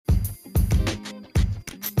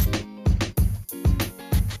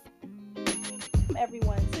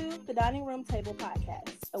everyone to the Dining Room Table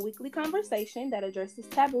Podcast, a weekly conversation that addresses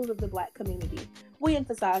taboos of the Black community. We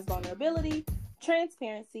emphasize vulnerability,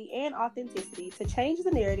 transparency, and authenticity to change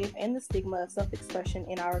the narrative and the stigma of self-expression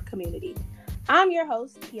in our community. I'm your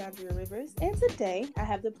host, Keandria Rivers, and today I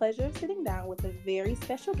have the pleasure of sitting down with a very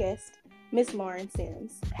special guest, Miss Lauren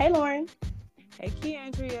Sims. Hey, Lauren. Hey,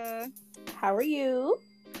 Keandria. How are you?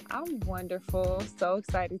 I'm wonderful. So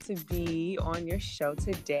excited to be on your show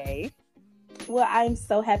today. Well, I'm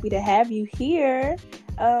so happy to have you here.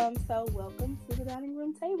 So welcome to the Dining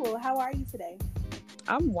Room Table. How are you today?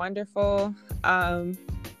 I'm wonderful. I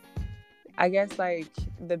guess like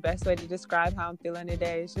the best way to describe how I'm feeling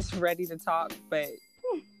today is just ready to talk, but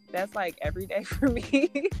that's like every day for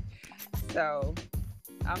me. So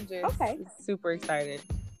I'm just super excited.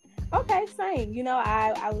 Okay, same. You know,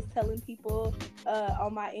 I was telling people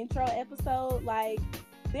on my intro episode, like,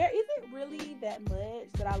 there isn't really that much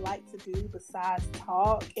that I like to do besides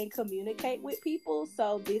talk and communicate with people.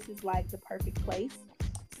 So this is like the perfect place.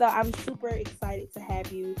 So I'm super excited to have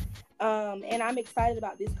you. And I'm excited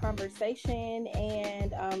about this conversation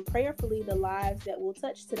and prayerfully the lives that we'll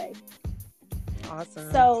touch today. Awesome.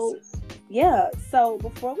 So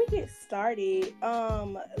before we get started,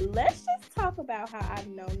 let's just talk about how I've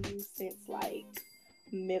known you since like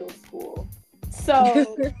middle school.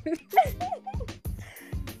 So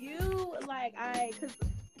because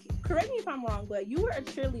correct me if I'm wrong, but you were a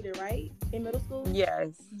cheerleader, right, in middle school? Yes,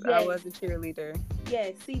 I was a cheerleader.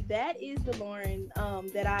 Yes, see, that is the Lauren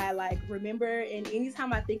that I like remember, and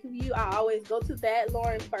anytime I think of you, I always go to that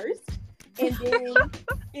Lauren first. And then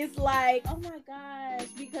it's like, oh my gosh,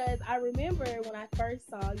 because I remember when I first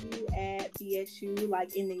saw you at BSU,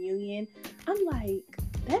 like in the Union, I'm like,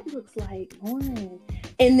 that looks like Lauren.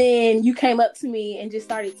 And then you came up to me and just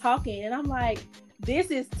started talking, and I'm like,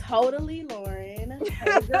 this is totally Lauren.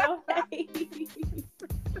 Hey, girl, hey.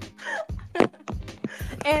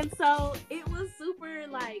 And so it was super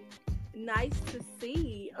like nice to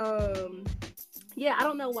see. I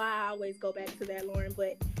don't know why I always go back to that Lauren,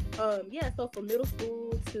 but so from middle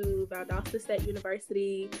school to Valdosta State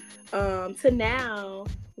University, to now,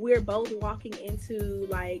 we're both walking into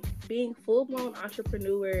like being full-blown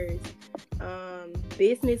entrepreneurs,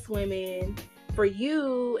 business women. For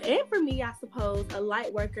you and for me, I suppose, a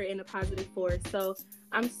light worker and a positive force. So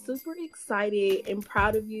I'm super excited and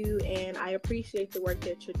proud of you, and I appreciate the work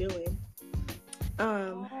that you're doing.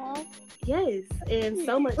 Yes, and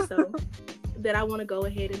so much so that I want to go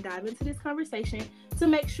ahead and dive into this conversation to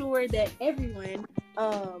make sure that everyone,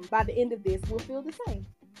 by the end of this, will feel the same.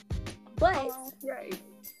 But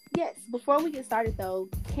yes, before we get started though,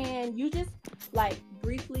 can you just like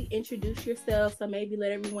briefly introduce yourself? So maybe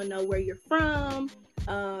let everyone know where you're from,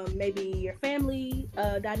 maybe your family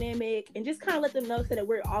dynamic, and just kind of let them know so that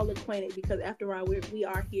we're all acquainted, because after all, we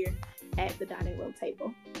are here at the dining room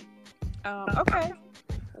table. Okay.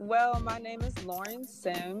 Well, my name is Lauren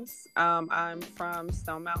Sims. I'm from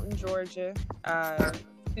Stone Mountain, Georgia,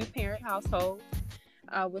 two-parent household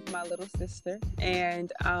with my little sister.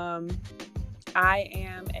 And I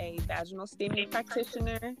am a vaginal steaming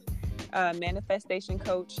practitioner, manifestation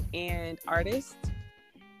coach, and artist.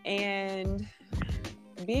 And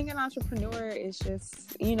being an entrepreneur is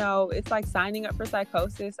just, it's like signing up for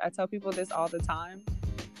psychosis. I tell people this all the time.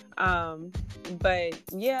 But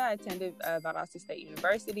yeah, I attended Valdosta State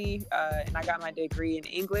University, and I got my degree in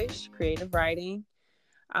English, creative writing.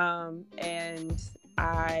 And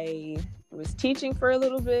I was teaching for a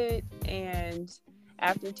little bit, and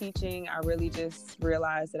after teaching, I really just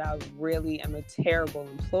realized that I really am a terrible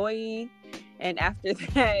employee. And after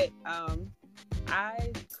that,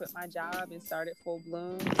 I quit my job and started Full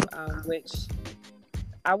Bloom, which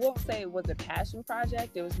I won't say it was a passion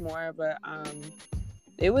project. It was more of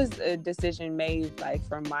it was a decision made like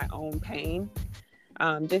from my own pain.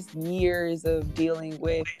 Just years of dealing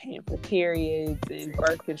with painful periods and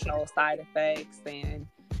birth control side effects, and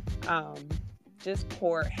just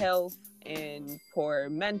poor health and poor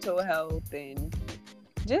mental health, and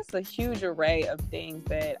just a huge array of things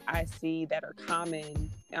that I see that are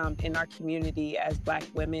common in our community as Black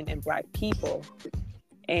women and Black people.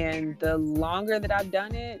 And the longer that I've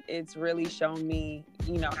done it, it's really shown me,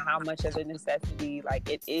 how much of a necessity like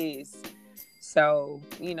it is. So,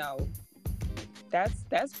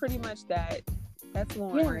 that's pretty much that. That's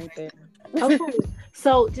Lauren right there. Okay.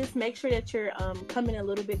 So just make sure that you're coming a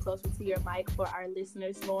little bit closer to your mic for our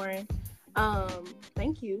listeners, Lauren.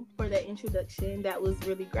 Thank you for that introduction. That was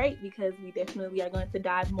really great, because we definitely are going to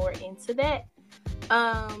dive more into that.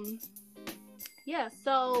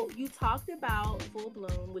 So you talked about Full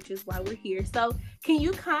Bloom, which is why we're here. So can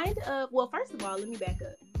you first of all, let me back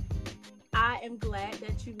up. I am glad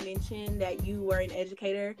that you mentioned that you were an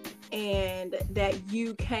educator and that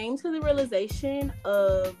you came to the realization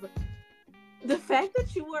of the fact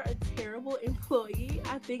that you were a terrible employee.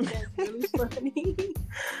 I think that's really funny.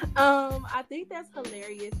 I think that's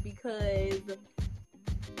hilarious because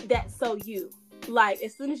that's so you. Like,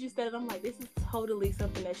 as soon as you said it, I'm like, this is totally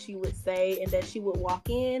something that she would say and that she would walk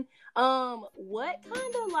in. What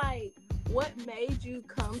made you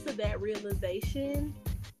come to that realization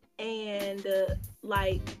and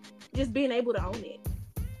like just being able to own it?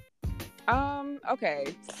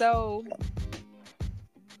 Okay, so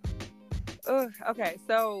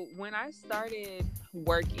when I started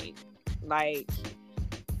working, like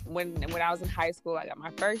when I was in high school, I got my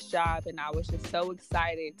first job and I was just so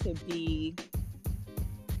excited to be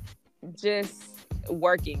just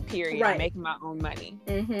working, period, Right. making my own money.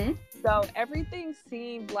 Mm-hmm. So everything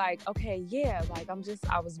seemed like, okay, yeah, like I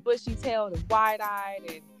was bushy-tailed and wide-eyed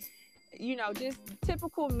and, you know, just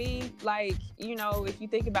typical me. Like, you know, if you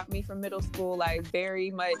think about me from middle school, like very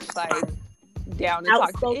much like down to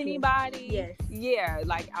talk to anybody. Yes. Yeah,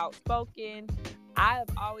 like outspoken. I've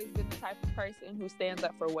always been the type of person who stands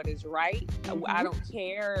up for what is right. Mm-hmm. I don't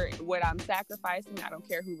care what I'm sacrificing. I don't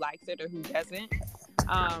care who likes it or who doesn't.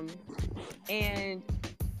 And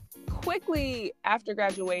quickly after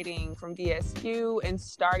graduating from VSU and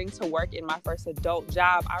starting to work in my first adult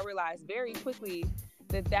job, I realized very quickly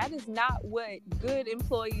that is not what good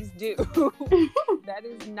employees do. That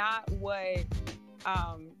is not what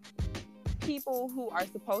people who are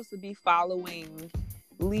supposed to be following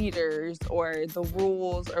leaders or the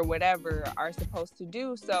rules or whatever are supposed to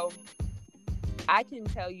do. So I can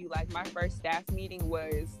tell you, like, my first staff meeting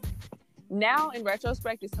was, now in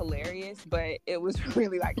retrospect it's hilarious, but it was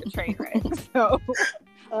really like a train wreck. So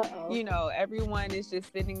you know, everyone is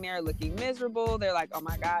just sitting there looking miserable. They're like, oh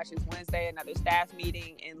my gosh, it's Wednesday, another staff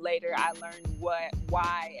meeting. And later I learned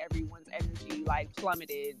why everyone's energy like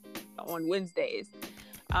plummeted on Wednesdays.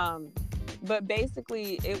 But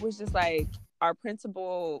basically it was just like our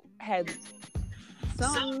principal had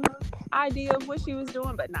some idea of what she was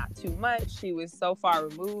doing, but not too much. She was so far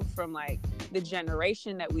removed from like the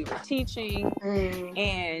generation that we were teaching.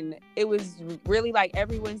 And it was really like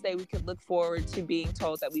every Wednesday we could look forward to being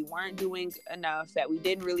told that we weren't doing enough, that we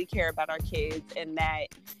didn't really care about our kids, and that,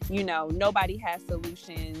 you know, nobody has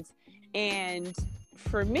solutions. And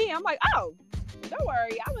for me, I'm like, oh, don't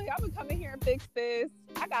worry, I'm gonna come in here and fix this.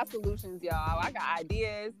 I got solutions, y'all. I got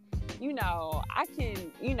ideas. You know, I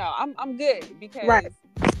can, you know, I'm good because right.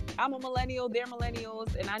 I'm a millennial, they're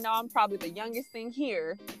millennials, and I know I'm probably the youngest thing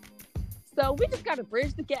here. So we just got to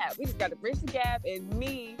bridge the gap. And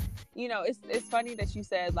me, you know, it's funny that you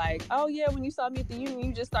said like, oh yeah, when you saw me at the union,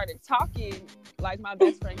 you just started talking. Like my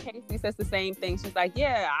best friend Casey says the same thing. She's like,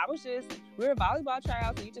 yeah, we were volleyball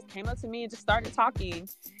tryouts and you just came up to me and just started talking.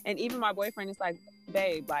 And even my boyfriend is like,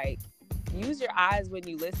 babe, like, use your eyes when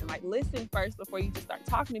you listen. Like, listen first before you just start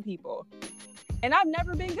talking to people. And I've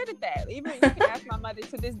never been good at that. Even you can ask my mother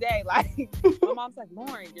to this day. Like, my mom's like,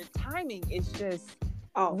 Lauren, your timing is just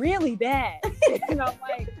really bad. And I'm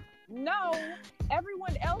like, no,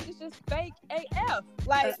 everyone else is just fake AF.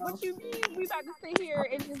 Like, what you mean we about to sit here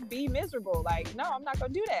and just be miserable? Like, no, I'm not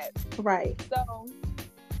gonna do that. Right. So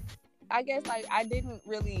I guess like I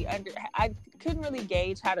couldn't really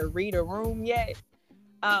gauge how to read a room yet.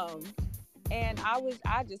 And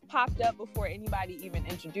I just popped up before anybody even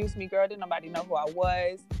introduced me, girl. Didn't nobody know who I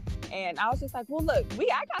was. And I was just like, well, look,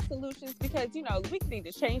 I got solutions because, you know, we need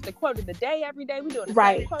to change the quote of the day every day. We're doing the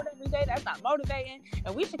same quote every day. That's not motivating.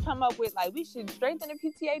 And we should come up with, like, we should strengthen the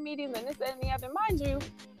PTA meetings and this and the other. Mind you,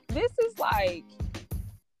 this is like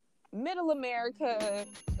middle America,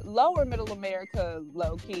 lower middle America,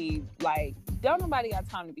 low key. Like, don't nobody got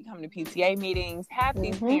time to be coming to PTA meetings. Half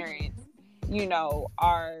these parents, you know,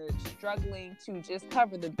 are struggling to just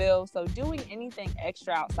cover the bill. So doing anything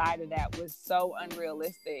extra outside of that was so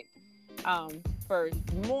unrealistic for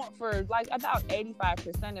like about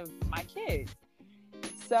 85% of my kids.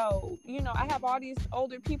 So, you know, I have all these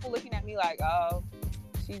older people looking at me like, oh,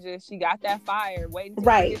 she got that fire. Wait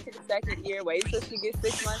until she gets to the second year. Wait until she gets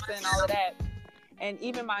 6 months in, all of that. And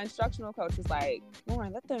even my instructional coach is like,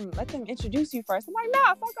 Lauren, let them introduce you first. I'm like,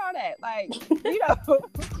 nah, fuck all that. Like, you know,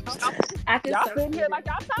 y'all sitting here like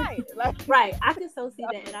y'all tired. Like, right. I can so see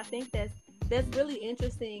that. And I think that's really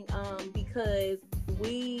interesting because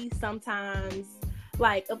we sometimes,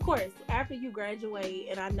 like, of course, after you graduate,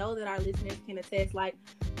 and I know that our listeners can attest, like,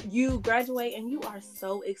 you graduate and you are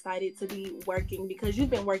so excited to be working because you've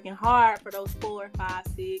been working hard for those 4, 5,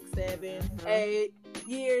 6, 7, 8,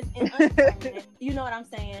 years in undergrad. You know what I'm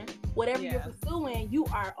saying? Whatever Yeah. you're pursuing, you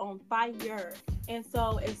are on fire. And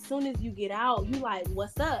so as soon as you get out, you like,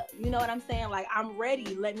 what's up? You know what I'm saying? Like, I'm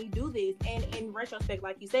ready. Let me do this. And in retrospect,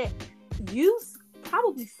 like you said, you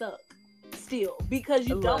probably suck still because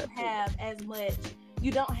you don't have as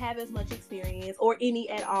much experience or any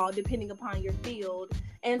at all, depending upon your field.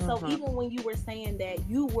 And so even when you were saying that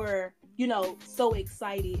you were, so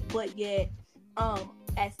excited, but yet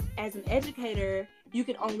as an educator, you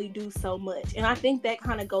can only do so much. And I think that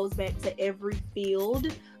kind of goes back to every field.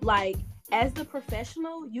 Like, as the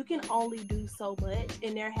professional, you can only do so much,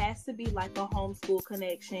 and there has to be like a homeschool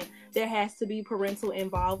connection. There has to be parental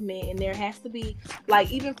involvement, and there has to be,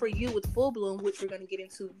 like, even for you with Full Bloom, which we're going to get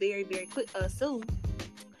into very, very quick soon,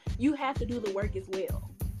 you have to do the work as well.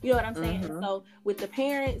 You know what I'm saying? So with the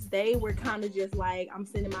parents, they were kind of just like, I'm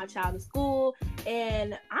sending my child to school,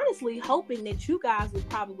 and honestly hoping that you guys would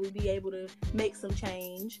probably be able to make some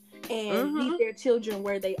change and meet their children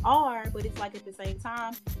where they are. But it's like, at the same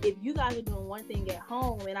time, if you guys are doing one thing at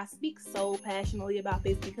home, and I speak so passionately about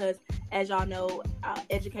this because, as y'all know,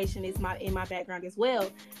 education is in my background as well.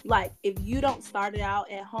 Like, if you don't start it out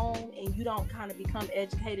at home and you don't kind of become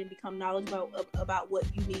educated and become knowledgeable about what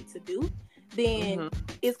you need to do, then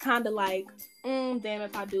it's kind of like, damn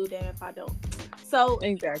if I do, damn if I don't. So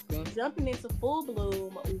exactly, jumping into Full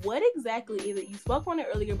Bloom, what exactly is it? You spoke on it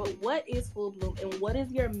earlier, but what is Full Bloom and what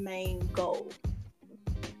is your main goal?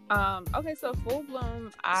 Okay, so Full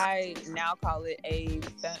Bloom, I now call it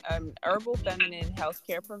an herbal feminine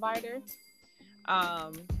healthcare provider.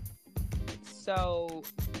 So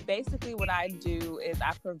basically what I do is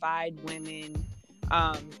I provide women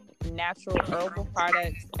natural herbal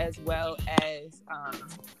products as well as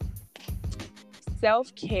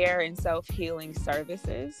self-care and self-healing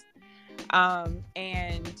services.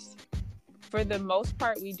 And for the most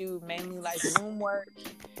part, we do mainly like womb work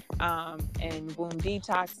and womb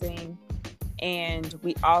detoxing. And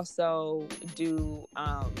we also do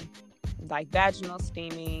like vaginal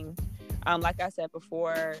steaming. Like I said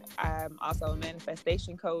before, I'm also a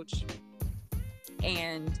manifestation coach.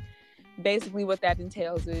 And basically what that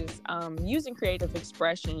entails is using creative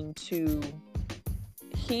expression to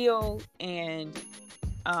heal and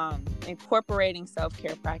incorporating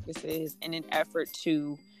self-care practices in an effort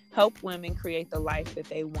to help women create the life that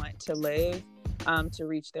they want to live, to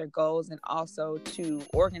reach their goals, and also to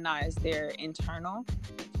organize their internal.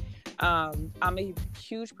 I'm a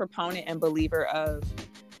huge proponent and believer of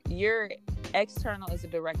your external is a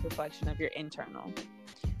direct reflection of your internal.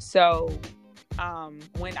 So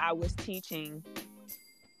when I was teaching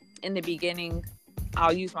in the beginning,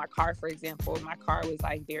 I'll use my car, for example. My car was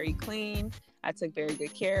like very clean. I took very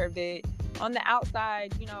good care of it. On the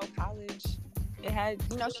outside, college, it had,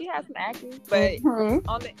 she had some acne, but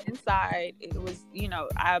on the inside, it was,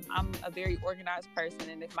 I'm a very organized person.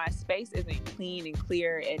 And if my space isn't clean and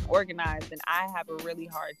clear and organized, then I have a really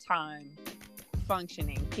hard time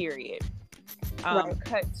functioning, period.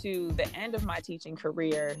 Cut to the end of my teaching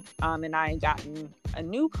career, and I had gotten a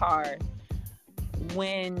new car.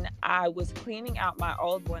 When I was cleaning out my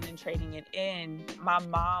old one and trading it in, my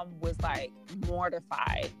mom was like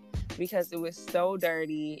mortified because it was so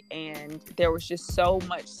dirty and there was just so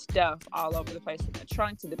much stuff all over the place, from the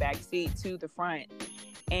trunk to the back seat to the front.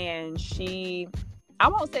 And I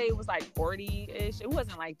won't say it was like 40-ish. It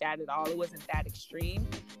wasn't like that at all. It wasn't that extreme.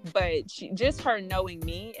 But just her knowing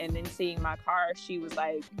me and then seeing my car, she was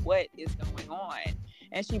like, what is going on?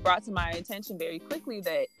 And she brought to my attention very quickly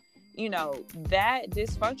that, that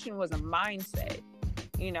dysfunction was a mindset.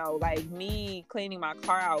 Like me cleaning my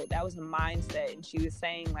car out, that was a mindset. And she was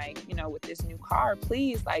saying, like, with this new car,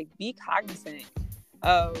 please, like, be cognizant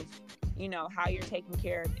of, how you're taking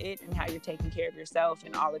care of it and how you're taking care of yourself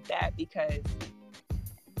and all of that. Because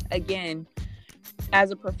again,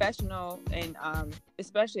 as a professional and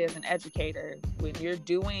especially as an educator, when you're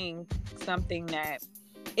doing something that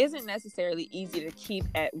isn't necessarily easy to keep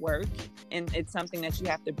at work and it's something that you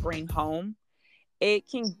have to bring home,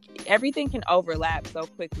 everything can overlap so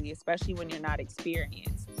quickly, especially when you're not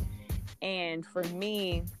experienced. And for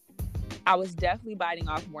me, I was definitely biting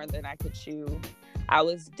off more than I could chew. I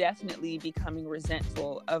was definitely becoming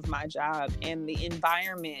resentful of my job, and the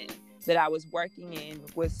environment that I was working in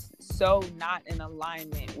was so not in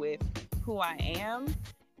alignment with who I am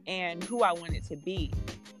and who I wanted to be.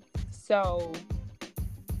 So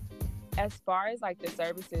as far as like the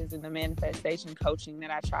services and the manifestation coaching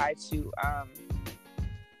that I try to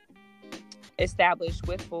establish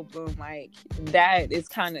with Full Bloom, like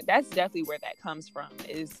that's definitely where that comes from,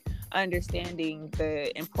 is understanding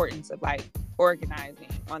the importance of like organizing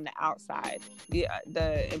on the outside,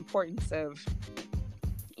 the importance of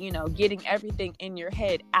getting everything in your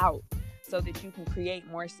head out so that you can create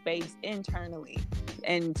more space internally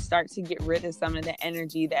and start to get rid of some of the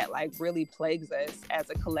energy that like really plagues us as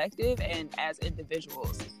a collective and as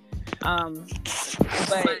individuals.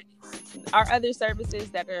 But our other services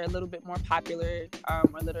that are a little bit more popular, a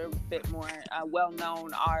little bit more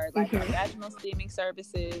well-known are like our vaginal steaming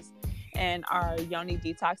services and our yoni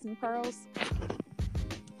detoxing pearls.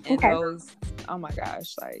 And those, oh my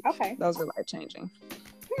gosh, like those are life-changing.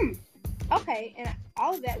 Okay, and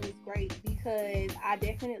all of that was great because I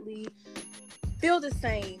definitely feel the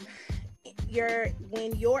same.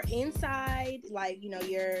 When you're inside, like,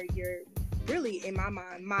 you're really, in my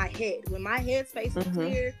mind, my head. When my headspace is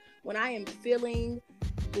clear, when I am feeling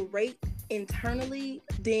great internally,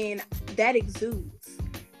 then that exudes.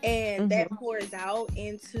 And that pours out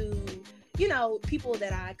into, people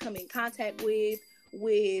that I come in contact with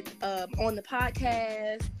on the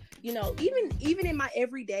podcast, even in my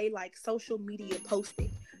everyday, like, social media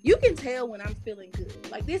posting. You can tell when I'm feeling good.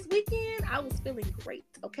 Like this weekend, I was feeling great,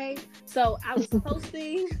 okay? So I was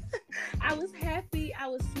posting, I was happy, I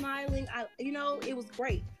was smiling, it was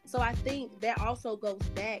great. So I think that also goes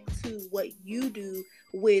back to what you do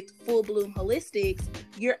with Full Bloom Holistics.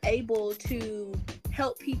 You're able to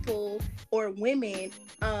help people or women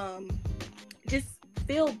just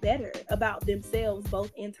feel better about themselves,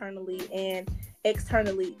 both internally and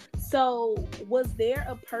externally. So was there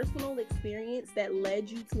a personal experience that led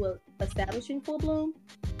you to establishing Full Bloom?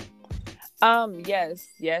 Yes.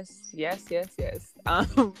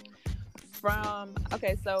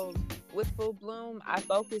 So with Full Bloom, I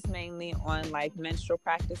focus mainly on like menstrual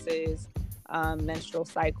practices, menstrual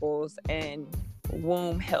cycles, and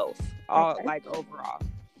womb health, like overall.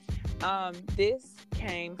 This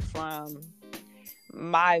came from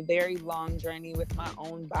my very long journey with my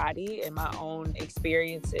own body and my own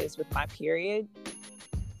experiences with my period.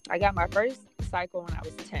 I got my first cycle when I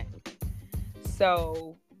was 10.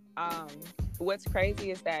 So what's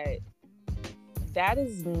crazy is that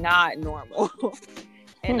is not normal.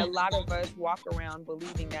 And a lot of us walk around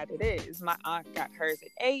believing that it is. My aunt got hers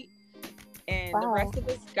at 8, and the rest of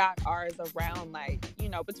us got ours around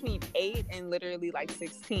between 8 and literally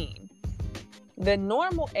 16. The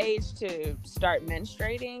normal age to start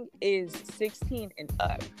menstruating is 16 and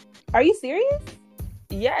up. Are you serious?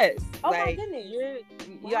 Yes. Oh my goodness.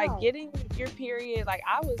 You're getting your period. Like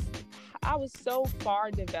I was so far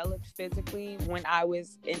developed physically when I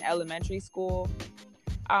was in elementary school.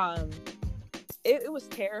 It was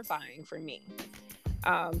terrifying for me.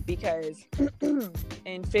 Because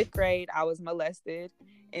in 5th grade I was molested.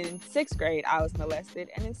 In 6th grade, I was molested.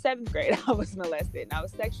 And in 7th grade, I was molested. And I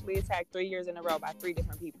was sexually attacked 3 years in a row by 3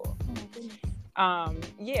 different people. Oh my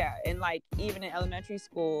goodness. Yeah. And even in elementary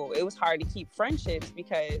school, it was hard to keep friendships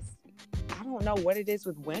because I don't know what it is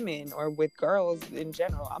with women or with girls in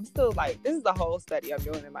general. I'm still this is the whole study I'm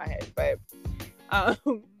doing in my head. But, I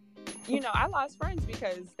lost friends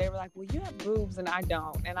because they were like, well, you have boobs and I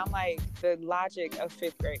don't. And I'm like, the logic of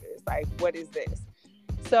 5th graders, what is this?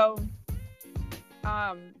 So,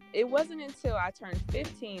 it wasn't until I turned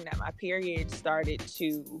 15 that my period started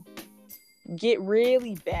to get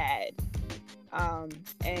really bad.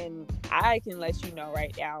 And I can let you know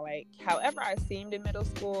right now, however I seemed in middle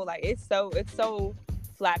school, it's so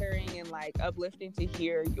flattering and uplifting to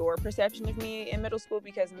hear your perception of me in middle school,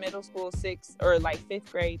 because middle school 6th or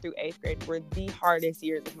 5th grade through 8th grade were the hardest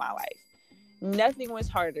years of my life. Nothing was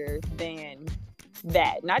harder than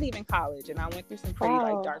that, not even college, and I went through some pretty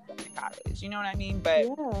dark stuff in college, you know what I mean? But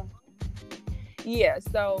yeah,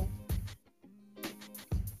 so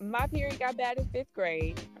my period got bad in 5th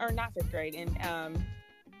grade, or not 5th grade, in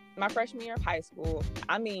my freshman year of high school.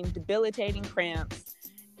 I mean, debilitating cramps.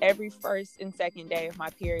 Every first and second day of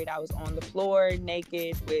my period, I was on the floor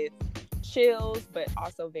naked with chills, but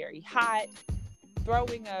also very hot,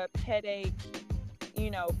 throwing up, headache,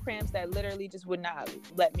 cramps that literally just would not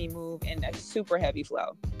let me move, and a super heavy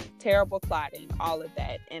flow, terrible clotting, all of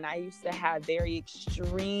that. And I used to have very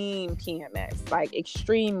extreme PMS,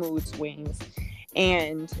 extreme mood swings.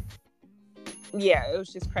 And yeah, it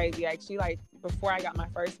was just crazy. Actually, before I got my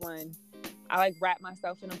first one, I wrapped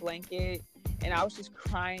myself in a blanket and I was just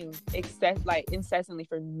crying incessantly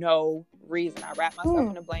for no reason. I wrapped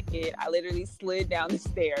myself in a blanket. I literally slid down the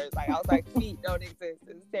stairs. I was like, feet don't exist.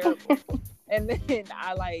 It's terrible. And then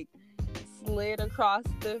I slid across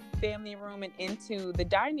the family room and into the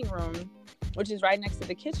dining room, which is right next to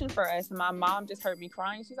the kitchen for us. And my mom just heard me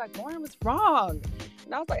crying. She's like, Lauren, what's wrong?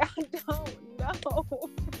 And I was like, I don't know.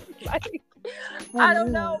 I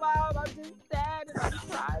don't know, Mom. I'm just sad and I'm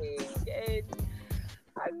crying. And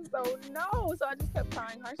I just don't know. So I just kept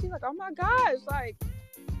crying her. She's like, oh my gosh,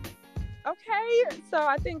 Okay, so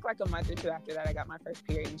I think like a month or two after that, I got my first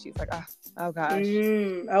period, and she's like, oh gosh.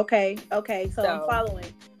 Okay. So I'm So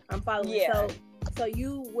following. yeah, So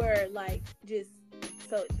you were like just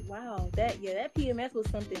so wow that PMS was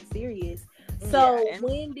something serious. yeah, So and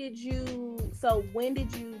when did you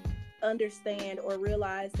understand or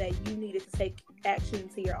realize that you needed to take action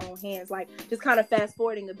into your own hands? Like just kind of fast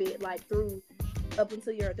forwarding a bit, like through up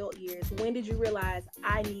until your adult years. When did you realize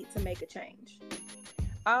I need to make a change?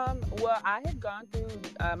 well, I had gone through.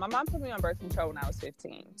 My mom put me on birth control when I was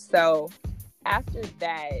 15. So after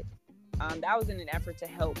that, that was in an effort to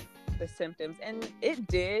help the symptoms, and it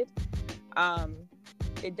did.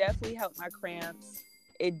 It definitely helped my cramps.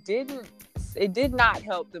 It didn't. It did not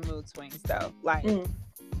help the mood swings though. Like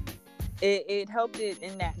it helped it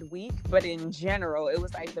in that week, but in general, it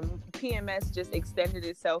was like the PMS just extended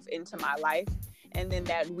itself into my life. And then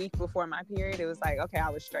that week before my period, it was like, okay, I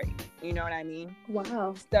was straight. You know what I mean?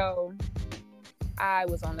 Wow. So I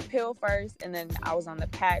was on the pill first, and then I was on the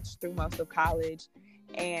patch through most of college.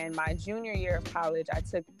 And my junior year of college, I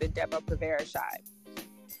took the Depo-Provera shot.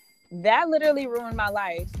 That literally ruined my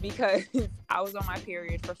life because I was on my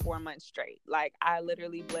period for 4 months straight. Like, I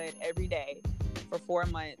literally bled every day for 4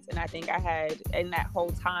 months. And I think I had, in that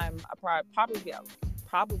whole time, probably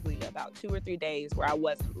about 2 or 3 days where I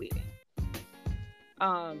wasn't bleeding.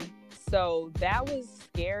 So that was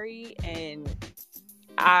scary, and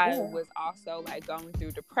I was also like going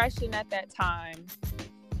through depression at that time.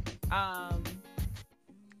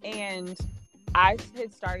 And I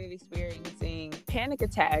had started experiencing panic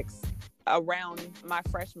attacks around my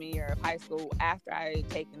freshman year of high school after I had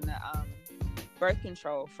taken the birth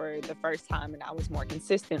control for the first time, and I was more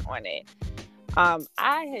consistent on it.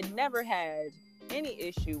 I had never had any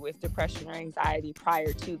issue with depression or anxiety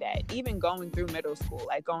prior to that, even going through middle school,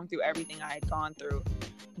 like going through everything I had gone through.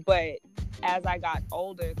 But as I got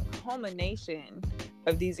older, the culmination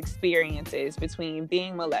of these experiences between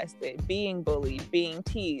being molested, being bullied, being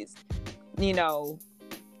teased, you know,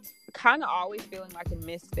 kind of always feeling like a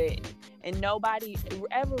misfit, and nobody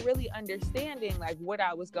ever really understanding like what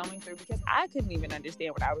I was going through, because I couldn't even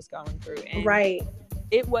understand what I was going through. And right.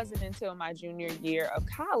 It wasn't until my junior year of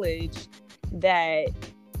college that,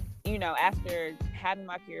 you know, after having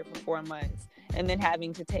my period for 4 months and then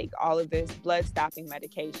having to take all of this blood stopping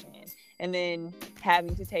medication and then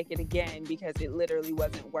having to take it again because it literally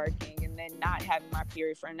wasn't working, and then not having my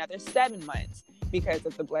period for another 7 months because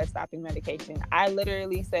of the blood stopping medication, I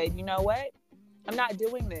literally said, you know what? I'm not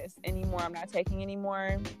doing this anymore. I'm not taking any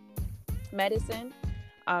more medicine.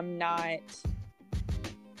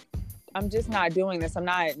 I'm just not doing this. I'm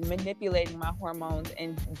not manipulating my hormones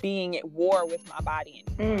and being at war with my body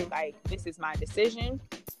anymore. Like, this is my decision.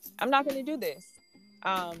 I'm not going to do this.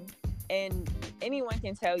 And anyone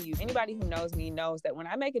can tell you, anybody who knows me knows that when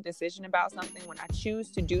I make a decision about something, when I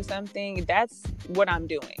choose to do something, that's what I'm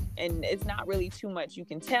doing. And it's not really too much you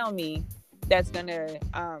can tell me that's going to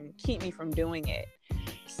keep me from doing it.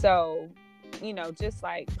 So, you know, just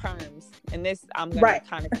like perms, and this I'm going to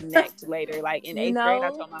kind of connect later. Like in 8th grade, I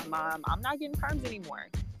told my mom, I'm not getting perms anymore.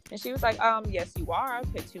 And she was like, yes, you are. I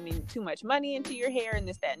put too much money into your hair and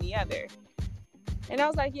this, that, and the other. And I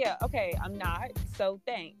was like, yeah, okay, I'm not. So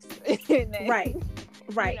thanks. And then, right.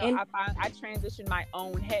 You know, I transitioned my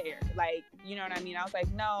own hair. Like, you know what I mean? I was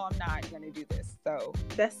like, no, I'm not going to do this. So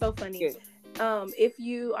that's so funny. Good. If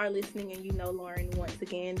you are listening and you know Lauren, once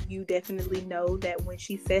again, you definitely know that when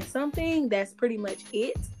she says something, that's pretty much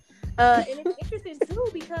it. And it's interesting too,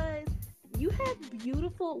 because you have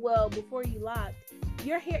beautiful, well, before you locked,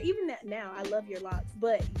 your hair, even now, I love your locks,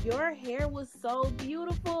 but your hair was so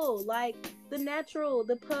beautiful. Like the natural,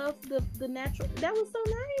 the puff, the natural, that was so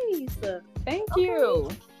nice. Thank you.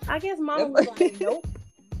 I guess Mama was like, nope.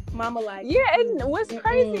 Mama like, yeah. And what's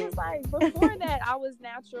crazy is like before that I was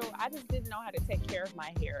natural. I just didn't know how to take care of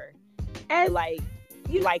my hair like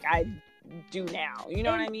I do now. You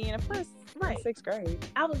know what I mean? Of course, in 6th grade.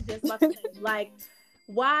 I was just about to say, like,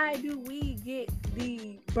 why do we get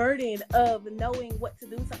the burden of knowing what to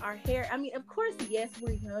do to our hair? I mean, of course, yes,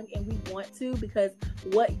 we're young and we want to, because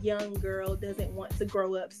what young girl doesn't want to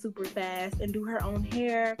grow up super fast and do her own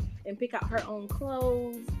hair and pick out her own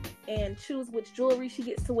clothes and choose which jewelry she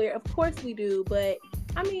gets to wear? Of course we do, but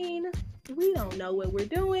I mean, we don't know what we're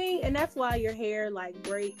doing, and that's why your hair like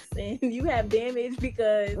breaks and you have damage,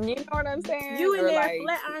 because you know what I'm saying, you in there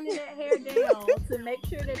flat ironing that hair down to make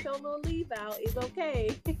sure that your little leave out is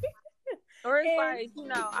okay. Or it's like,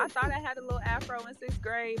 I thought I had a little afro in 6th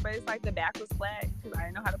grade, but it's like the back was flat because I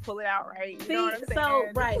didn't know how to pull it out right. You know what I'm saying? So,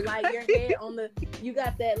 right, like your hair you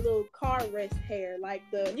got that little car rest hair, like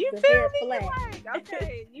the feel hair me? flat. Like,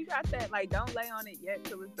 okay, you got that, like, don't lay on it yet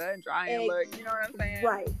till it's done drying look. You know what I'm saying?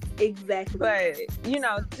 Right, exactly. But,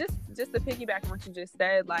 just to piggyback on what you just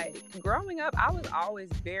said, like, growing up, I was always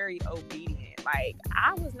very obedient. Like,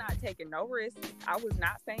 I was not taking no risks. I was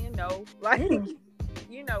not saying no. Like,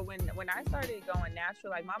 when I started going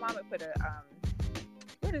natural, like my mama put a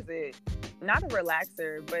what is it? Not a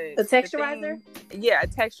relaxer, but a texturizer. A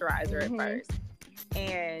texturizer at first,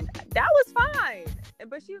 and that was fine.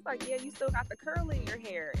 But she was like, "Yeah, you still got the curl in your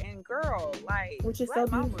hair, and girl, like, which is so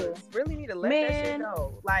beautiful. Mamas really need to let that shit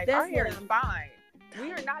go. Like, our hair is fine.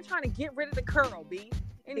 We are not trying to get rid of the curl, B.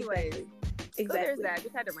 Anyways, exactly. So there's that.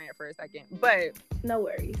 Just had to rant for a second, but no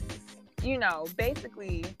worries.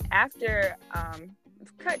 Basically after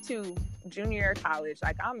cut to junior year of college,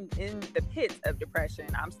 like I'm in the pits of depression.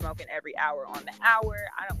 I'm smoking every hour on the hour.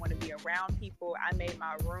 I don't want to be around people. I made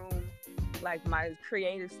my room like my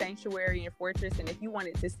creative sanctuary and fortress, and if you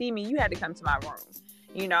wanted to see me, you had to come to my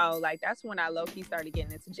room. Like that's when I low-key started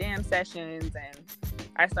getting into jam sessions, and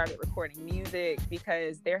I started recording music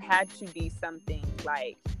because there had to be something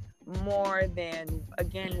like more than,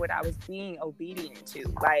 again, what I was being obedient to.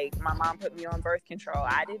 Like, my mom put me on birth control.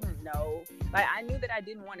 I didn't know, like, I knew that I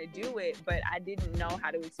didn't want to do it, but I didn't know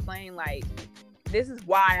how to explain, like, this is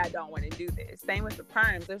why I don't want to do this. Same with the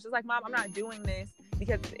perms. It was just like, Mom, I'm not doing this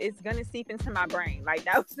because it's going to seep into my brain. Like,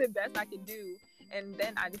 that was the best I could do. And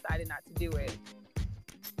then I decided not to do it.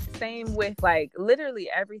 Same with like literally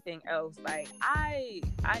everything else. Like I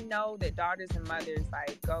know that daughters and mothers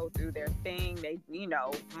like go through their thing. They,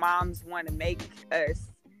 moms want to make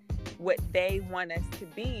us what they want us to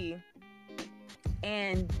be.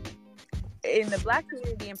 And in the Black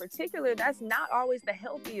community in particular, that's not always the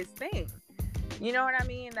healthiest thing. You know what I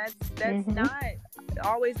mean? That's not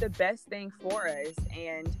always the best thing for us.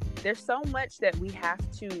 And there's so much that we have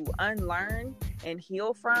to unlearn and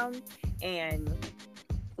heal from and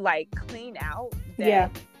like clean out that,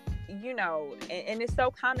 and it's so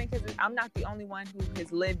common because I'm not the only one who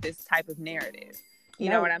has lived this type of narrative. You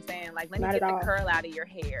know what I'm saying? Like, let me get the curl out of your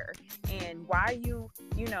hair. And why are you,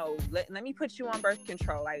 let me put you on birth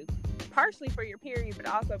control. Like, partially for your period, but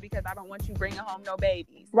also because I don't want you bringing home no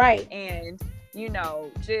babies. Right. And,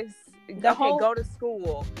 just go to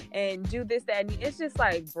school and do this, that. And it's just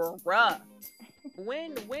like, bruh,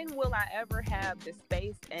 when will I ever have the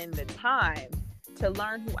space and the time to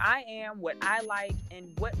learn who I am, what I like,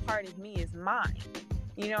 and what part of me is mine?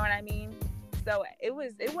 You know what I mean? So it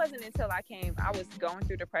wasn't until I was going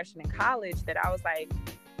through depression in college that I was like,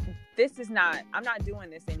 I'm not doing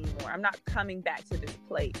this anymore. I'm not coming back to this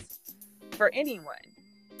place for anyone.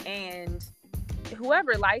 And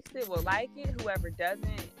whoever likes it will like it. Whoever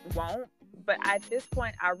doesn't won't. But at this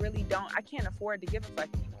point, I can't afford to give a fuck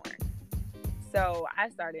anymore. So I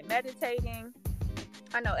started meditating.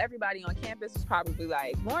 I know everybody on campus was probably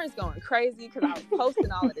like, Lauren's going crazy because I was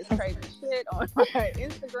posting all of this crazy shit on my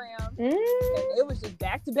Instagram. And it was just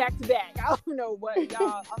back to back to back. I don't know what,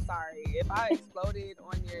 y'all. I'm sorry. If I exploded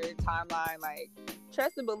on your timeline, like,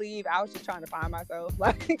 trust and believe I was just trying to find myself.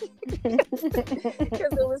 Like,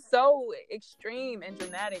 because it was so extreme and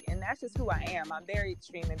dramatic. And that's just who I am. I'm very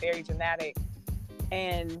extreme and very dramatic.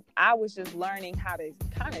 And I was just learning how to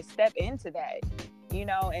kind of step into that,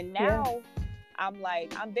 and now... Yeah.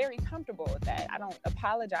 I'm very comfortable with that. I don't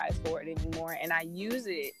apologize for it anymore. And I use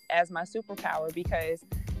it as my superpower because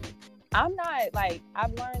I've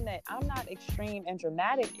learned that I'm not extreme and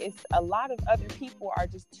dramatic. It's a lot of other people are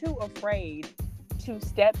just too afraid to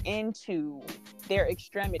step into their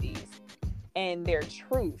extremities and their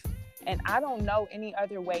truth. And I don't know any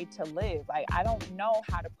other way to live. Like, I don't know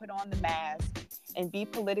how to put on the mask and be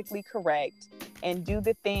politically correct and do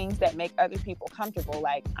the things that make other people comfortable.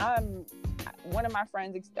 Like, one of my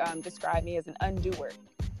friends described me as an undoer.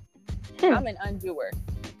 I'm an undoer.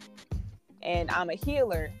 And I'm a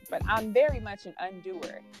healer, but I'm very much an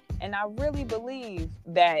undoer. And I really believe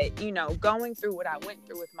that, going through what I went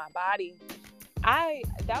through with my body,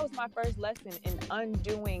 that was my first lesson in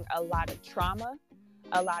undoing a lot of trauma,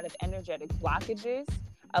 a lot of energetic blockages,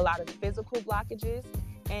 a lot of physical blockages,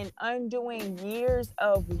 and undoing years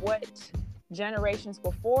of what generations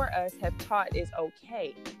before us have taught is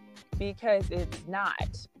okay, because it's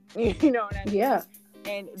not. You know what I mean? Yeah.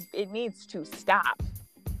 And it needs to stop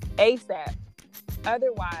ASAP.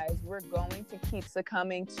 Otherwise, we're going to keep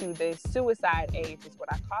succumbing to the suicide age, is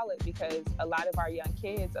what I call it, because a lot of our young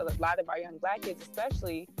kids, a lot of our young Black kids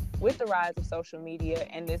especially, with the rise of social media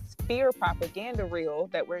and this fear propaganda reel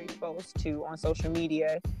that we're exposed to on social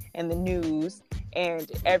media and the news and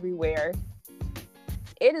everywhere,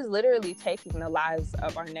 it is literally taking the lives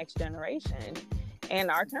of our next generation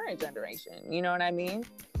and our current generation. You know what I mean?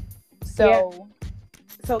 So, yeah.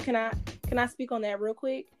 So can I speak on that real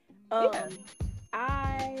quick? Yeah.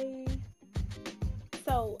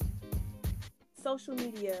 So social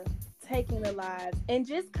media taking the lives, and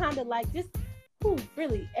just kind of like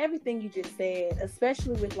really everything you just said,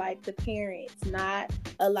 especially with like the parents not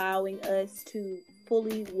allowing us to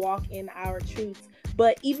fully walk in our truths.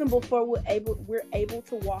 But even before we're able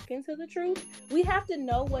to walk into the truth, we have to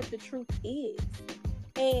know what the truth is.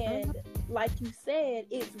 And like you said,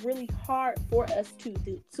 it's really hard for us to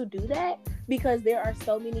do that, because there are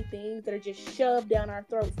so many things that are just shoved down our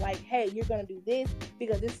throats. Like, hey, you're going to do this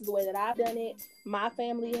because this is the way that I've done it. My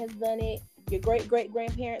family has done it. Your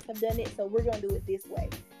great-great-grandparents have done it. So we're going to do it this way.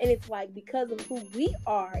 And it's like, because of who we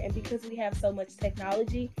are and because we have so much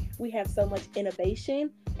technology, we have so much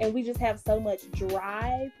innovation, and we just have so much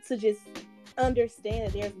drive to just understand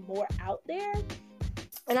that there's more out there.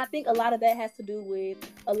 And I think a lot of that has to do with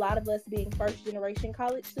a lot of us being first generation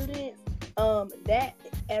college students. That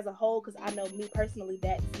as a whole, because I know me personally,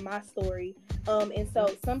 that's my story. And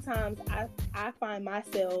so sometimes I find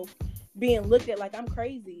myself being looked at like I'm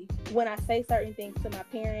crazy when I say certain things to my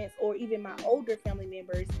parents or even my older family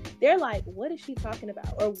members. They're like, what is she talking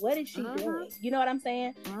about? Or what is she doing? You know what I'm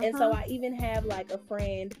saying? And so I even have like a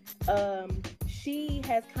friend, she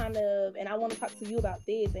has kind of, and I want to talk to you about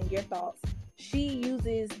this and your thoughts. She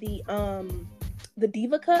uses the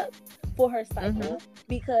Diva Cup for her cycle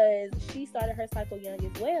because she started her cycle young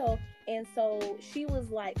as well. And so she was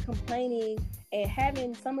like complaining and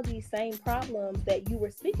having some of these same problems that you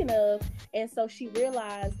were speaking of. And so she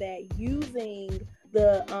realized that using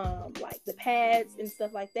the like the pads and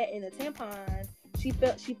stuff like that and the tampons, she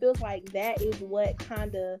feels like that is what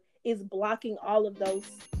kind of is blocking all of those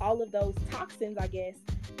toxins, I guess,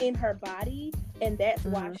 in her body, and that's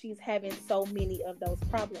why she's having so many of those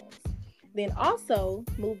problems. Then also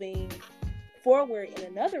moving forward in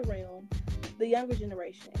another realm, the younger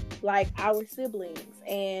generation, like our siblings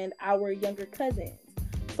and our younger cousins,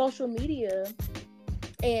 social media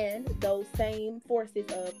and those same forces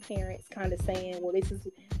of parents kind of saying, well, this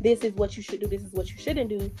is what you should do, this is what you shouldn't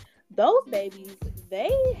do. Those babies,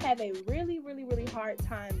 they have a really, really, really hard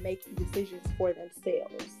time making decisions for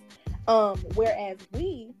themselves. Whereas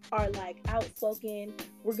we are like outspoken,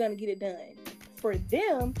 we're gonna get it done. For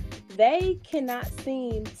them, they cannot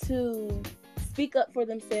seem to speak up for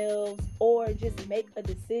themselves or just make a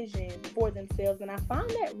decision for themselves. And I find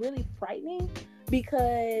that really frightening,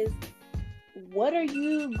 because what are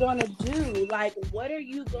you gonna do? Like, what are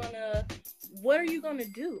you gonna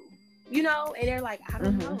do? You know? And they're like, I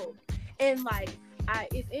don't know. And like,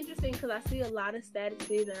 it's interesting because I see a lot of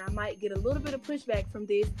statuses, and I might get a little bit of pushback from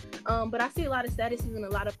this, but I see a lot of statuses and a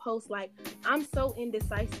lot of posts like, I'm so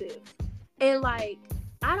indecisive. And like,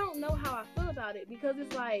 I don't know how I feel about it, because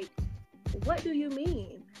it's like, what do you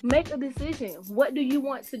mean? Make a decision. What do you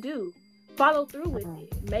want to do? Follow through with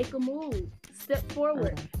it. Make a move. Step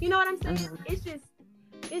forward. You know what I'm saying? It's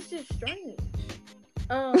just strange.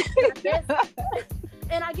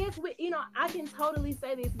 And I guess we, I can totally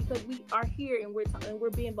say this because we are here and we're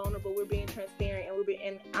being vulnerable, we're being transparent,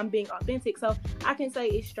 and I'm being authentic. So I can say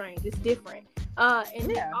it's strange, it's different. And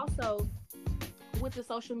then also with the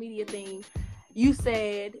social media thing, you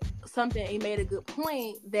said something and made a good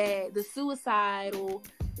point that the suicidal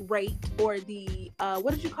rate, or the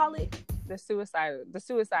what did you call it? The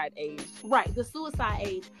suicide age. Right, the suicide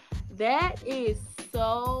age. That is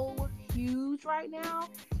so huge right now.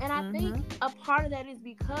 And I think a part of that is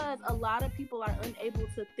because a lot of people are unable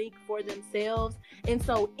to think for themselves. And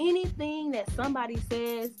so anything that somebody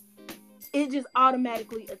says, it just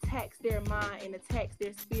automatically attacks their mind and attacks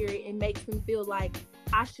their spirit and makes them feel like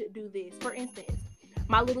I should do this. For instance,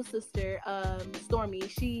 my little sister, Stormy,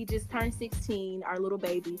 she just turned 16, our little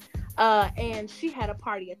baby. And she had a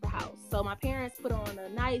party at the house. So my parents put on a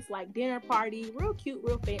nice like dinner party, real cute,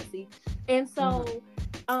 real fancy. And so,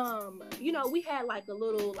 we had like a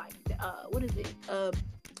little like,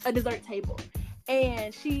 a dessert table.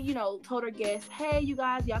 And she, told her guests, hey, you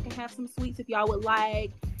guys, y'all can have some sweets if y'all would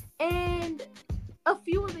like. And a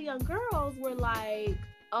few of the young girls were like,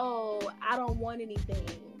 oh, I don't want anything.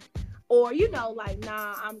 Or, like,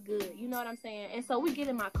 nah, I'm good. You know what I'm saying? And so we get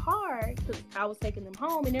in my car, because I was taking them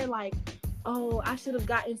home, and they're like, oh, I should have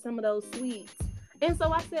gotten some of those sweets. And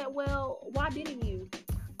so I said, well, why didn't you?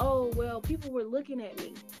 Oh, well, people were looking at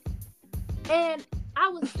me. And I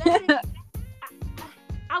was saying,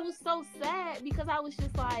 I was so sad because I was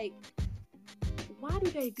just like, why do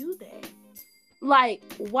they do that? Like,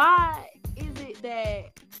 why is it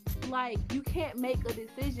that, like, you can't make a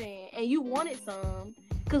decision and you wanted some?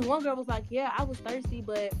 Because one girl was like, yeah, I was thirsty,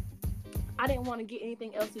 but I didn't want to get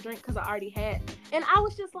anything else to drink because I already had. And I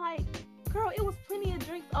was just like, girl, it was plenty of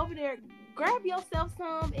drinks over there. Grab yourself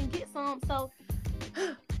some and get some. So,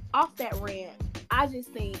 off that rant, I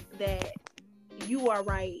just think that you are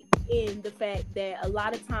right in the fact that a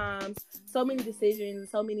lot of times so many decisions,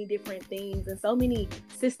 so many different things, and so many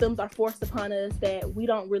systems are forced upon us that we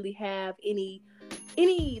don't really have any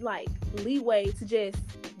like leeway to just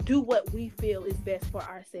do what we feel is best for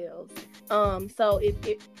ourselves. So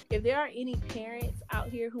if there are any parents out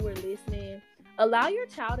here who are listening, allow your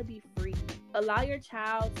child to be free. Allow your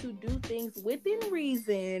child to do things within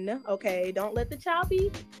reason. Okay, don't let the child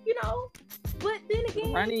be, but then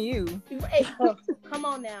again, running you. Hey, come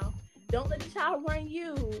on now. Don't let the child run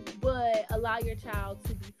you, but allow your child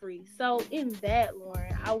to be free. So in that,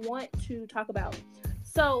 Lauren, I want to talk about,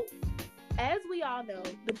 so as we all know,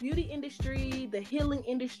 the beauty industry, the healing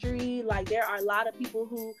industry, like there are a lot of people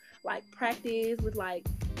who like practice with like,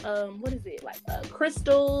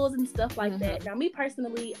 crystals and stuff like that. Now, me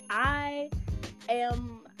personally, I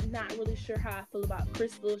am not really sure how I feel about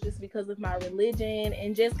crystals just because of my religion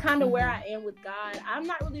and just kind of where I am with God. I'm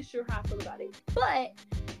not really sure how I feel about it. But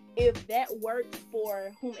if that works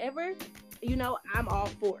for whomever, I'm all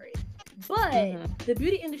for it. But the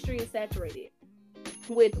beauty industry is saturated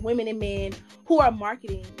with women and men who are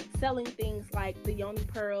marketing, selling things like the yoni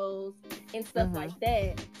pearls and stuff like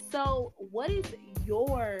that. So what is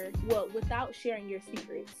without sharing your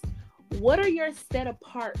secrets, what are your set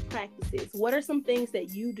apart practices? What are some things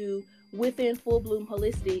that you do within Full Bloom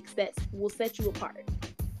Holistics that will set you apart?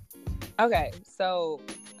 Okay, so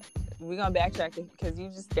we're gonna backtrack because you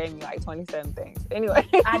just gave me like 27 things. Anyway,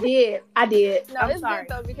 I did. No, it's sorry.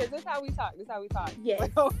 Good though because this is how we talk. Yes.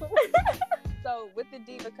 So with the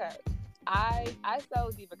Diva Cup, I sell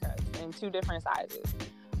Diva Cups in 2 different sizes.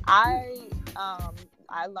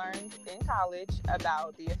 I learned in college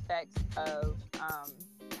about the effects of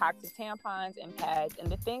toxic tampons and pads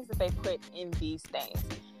and the things that they put in these things.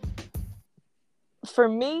 For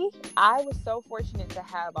me, I was so fortunate to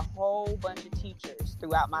have a whole bunch of teachers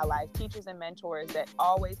throughout my life, teachers and mentors that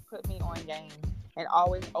always put me on game and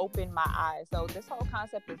always opened my eyes. So this whole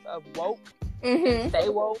concept of woke, stay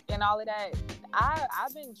woke and all of that,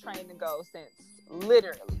 I've been trained to go since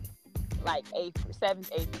literally like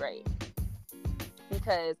 7th, 8th grade.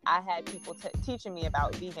 Because I had people teaching me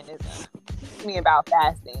about veganism, teaching me about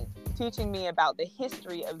fasting, teaching me about the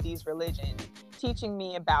history of these religions, teaching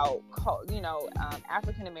me about,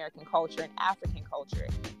 African American culture and African culture.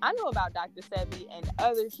 I know about Dr. Sebi and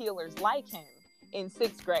other healers like him in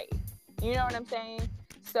 6th grade. You know what I'm saying?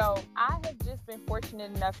 So I have just been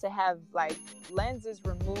fortunate enough to have like lenses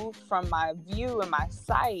removed from my view and my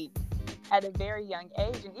sight at a very young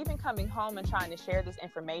age. And even coming home and trying to share this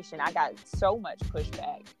information, I got so much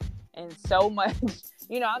pushback and so much,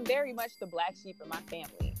 I'm very much the black sheep of my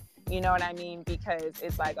family. You know what I mean? Because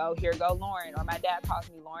it's like, oh, here go Lauren, or my dad calls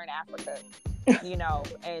me Lauren Africa,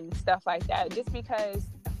 and stuff like that. Just because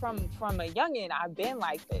from a youngin', I've been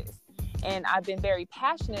like this. And I've been very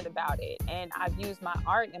passionate about it. And I've used my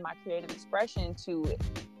art and my creative expression to,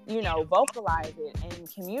 vocalize it and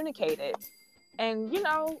communicate it. And,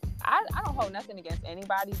 I don't hold nothing against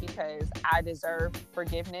anybody because I deserve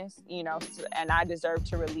forgiveness, and I deserve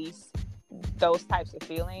to release those types of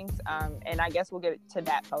feelings. And I guess we'll get to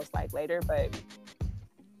that post like later. But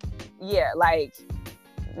yeah, like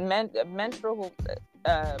menstrual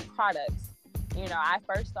products, I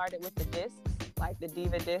first started with the discs, like the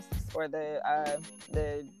Diva discs or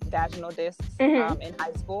the vaginal discs in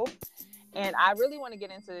high school. And I really want to get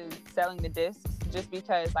into selling the discs just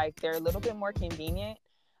because like they're a little bit more convenient.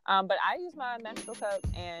 But I use my menstrual cup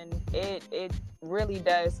and it really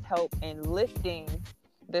does help in lifting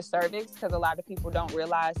the cervix, because a lot of people don't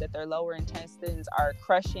realize that their lower intestines are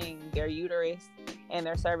crushing their uterus and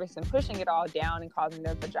their cervix and pushing it all down and causing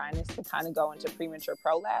their vaginas to kind of go into premature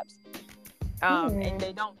prolapse. And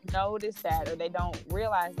they don't notice that, or they don't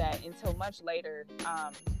realize that until much later,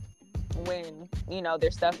 when,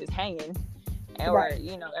 their stuff is hanging or,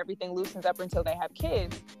 everything loosens up until they have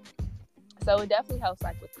kids. So it definitely helps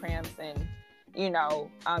like with cramps and,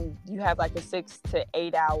 you have like a 6 to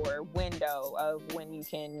 8 hour window of when you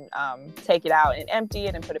can take it out and empty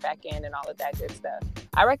it and put it back in and all of that good stuff.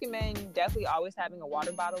 I recommend definitely always having a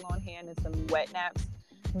water bottle on hand and some wet naps,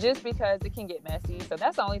 just because it can get messy. So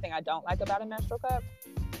that's the only thing I don't like about a menstrual cup.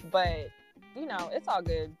 But, it's all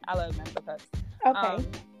good. I love menstrual cups. Okay.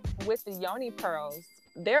 With the yoni pearls,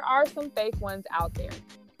 there are some fake ones out there.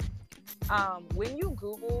 When you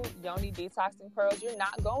Google yoni detoxing pearls, you're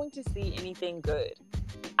not going to see anything good.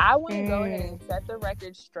 I want to go ahead and set the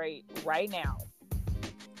record straight right now.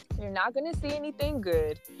 You're not going to see anything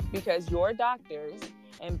good because your doctors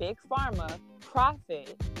and Big Pharma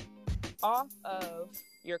profit off of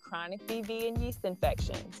your chronic BV and yeast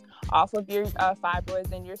infections, off of your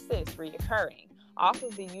fibroids and your cysts reoccurring, off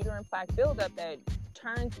of the uterine plaque buildup that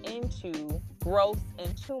turns into growths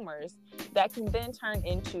and tumors that can then turn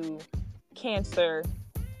into cancer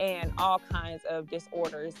and all kinds of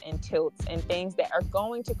disorders and tilts and things that are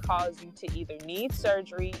going to cause you to either need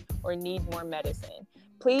surgery or need more medicine.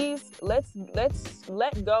 Please, let's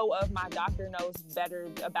let go of my doctor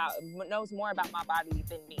knows more about my body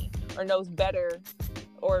than me, or knows better,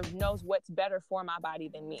 or knows what's better for my body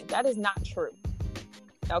than me. That is not true.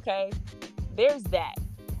 Okay? There's that.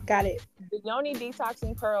 Got it. The yoni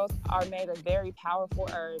detoxing pearls are made of very powerful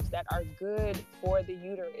herbs that are good for the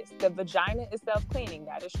uterus. The vagina is self-cleaning.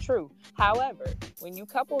 That is true. However, when you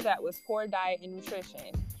couple that with poor diet and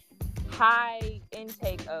nutrition, high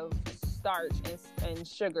intake of starch and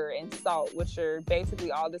sugar and salt, which are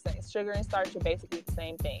basically all the same. Sugar and starch are basically the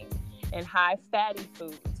same thing. And high fatty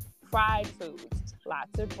foods, fried foods,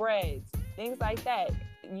 lots of breads, things like that.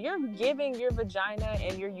 You're giving your vagina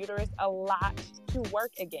and your uterus a lot to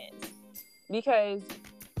work against, because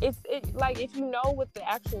it's like, if you know what the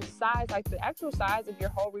actual size of your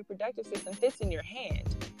whole reproductive system fits in your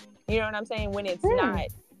hand. You know what I'm saying? When it's not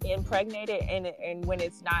impregnated and when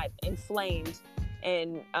it's not inflamed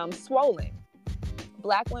and swollen.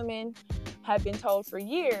 Black women have been told for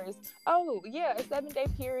years, oh yeah, a 7-day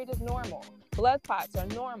period is normal. Blood clots are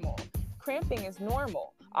normal. Cramping is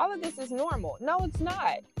normal. All of this is normal. No, it's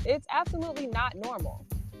not. It's absolutely not normal.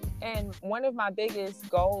 And one of my biggest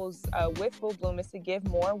goals with Full Bloom is to give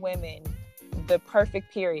more women the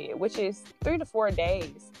perfect period, which is 3 to 4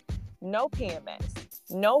 days. No PMS,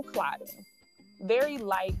 no clotting, very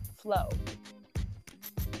light flow.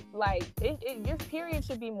 Like, your period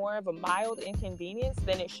should be more of a mild inconvenience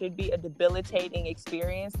than it should be a debilitating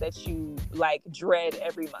experience that you, like, dread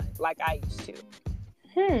every month, like I used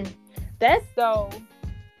to. That's so,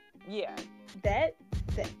 yeah. That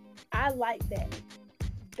I like that.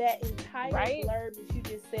 That entire blurb that you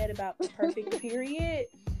just said about the perfect period.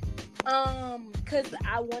 Because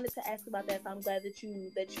I wanted to ask about that, so I'm glad that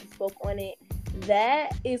you spoke on it.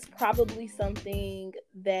 That is probably something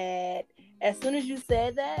that, as soon as you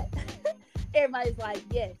said that, everybody's like,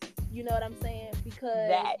 yes, you know what I'm saying? Because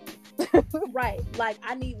that right, like,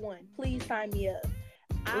 I need one. Please sign me up.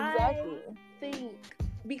 Exactly. I think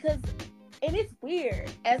because, and it's weird,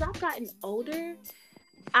 as I've gotten older,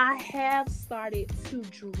 I have started to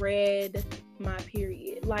dread my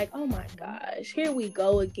period. Like, oh my gosh, here we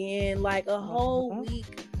go again. Like a whole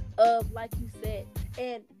week of, like you said,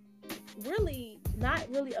 and really not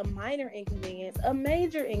really a minor inconvenience, a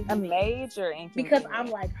major inconvenience. Because I'm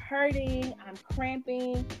like hurting, I'm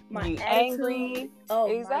cramping, my attitude. Angry.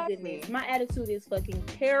 Oh exactly. My goodness, my attitude is fucking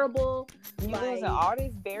terrible. You losing all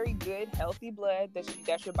this very good, healthy blood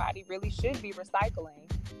that your body really should be recycling.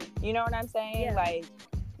 You know what I'm saying? Yeah. Like,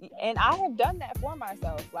 and I have done that for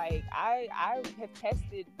myself. Like, I have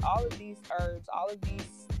tested all of these herbs, all of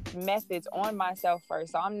these methods on myself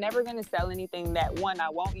first. So I'm never going to sell anything that, one, I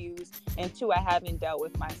won't use, and two, I haven't dealt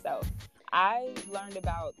with myself. I learned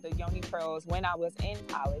about the yoni pearls when I was in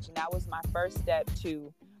college, and that was my first step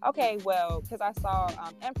to, okay, well, because I saw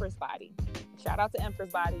Empress Body. Shout out to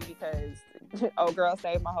Empress Body, because oh girl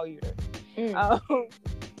saved my whole uterus.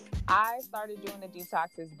 I started doing the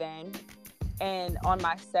detoxes then. And on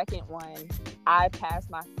my second one, I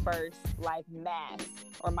passed my first like mass,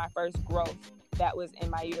 or my first growth that was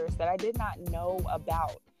in my uterus that I did not know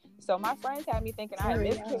about. So my friends had me thinking I had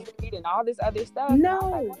miscarried and all this other stuff. No.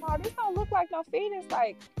 And I was like, well, no, this don't look like no fetus.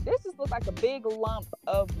 Like, this just looks like a big lump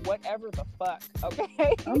of whatever the fuck,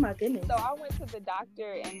 okay? Oh my goodness. So I went to the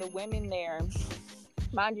doctor, and the women there,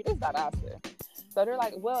 mind you, this is not Oscar. So they're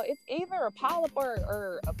like, well, it's either a polyp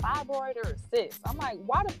or a fibroid or a cyst. I'm like,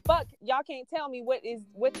 why the fuck y'all can't tell me what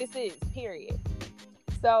this is, period.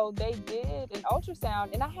 So they did an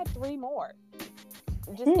ultrasound, and I had 3 more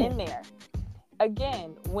just in there.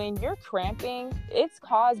 Again, when you're cramping, it's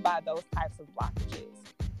caused by those types of blockages.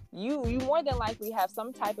 You more than likely have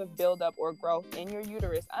some type of buildup or growth in your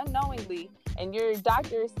uterus unknowingly, and your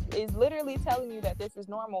doctor is literally telling you that this is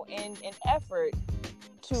normal in an effort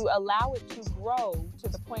to allow it to grow to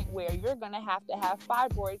the point where you're going to have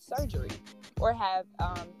fibroid surgery, or have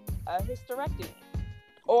a hysterectomy,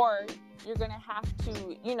 or you're going to have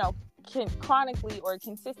to, can chronically or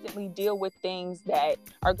consistently deal with things that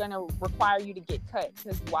are going to require you to get cut.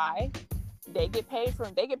 Because why? They get paid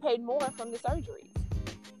more from the surgeries.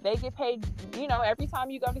 They get paid, every time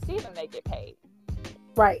you go to see them, they get paid.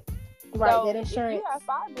 Right. So that insurance. If you have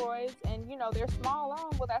fibroids and they're small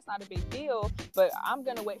on, well, that's not a big deal. But I'm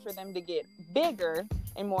gonna wait for them to get bigger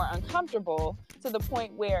and more uncomfortable to the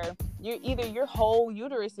point where either your whole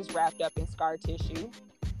uterus is wrapped up in scar tissue,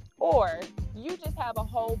 or you just have a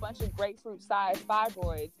whole bunch of grapefruit-sized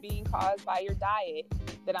fibroids being caused by your diet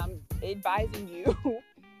that I'm advising you.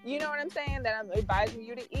 You know what I'm saying? That I'm advising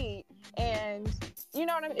you to eat. And you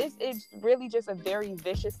know what I mean? It's really just a very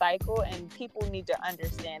vicious cycle, and people need to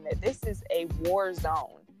understand that this is a war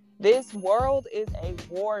zone. This world is a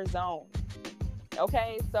war zone.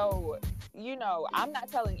 Okay? So, I'm not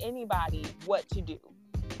telling anybody what to do.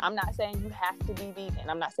 I'm not saying you have to be vegan.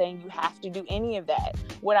 I'm not saying you have to do any of that.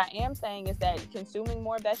 What I am saying is that consuming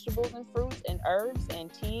more vegetables and fruits and herbs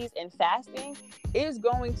and teas and fasting is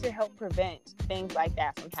going to help prevent things like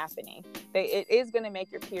that from happening. It is going to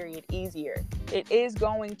make your period easier. It is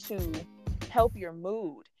going to help your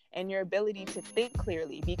mood and your ability to think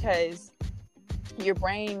clearly, because your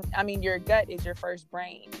gut is your first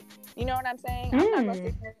brain. You know what I'm saying? I'm not going to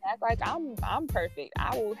sit there and act like I'm perfect.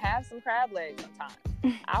 I will have some crab legs sometimes.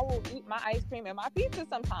 I will eat my ice cream and my pizza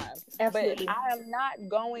sometimes. Absolutely. But I am not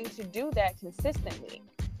going to do that consistently.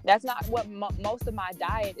 That's not what most of my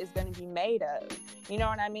diet is going to be made of. You know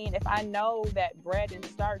what I mean? If I know that bread and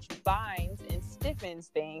starch binds and stiffens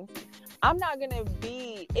things, I'm not going to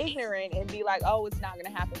be ignorant and be like, oh, it's not going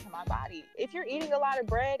to happen to my body. If you're eating a lot of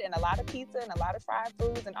bread and a lot of pizza and a lot of fried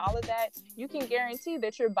foods and all of that, you can guarantee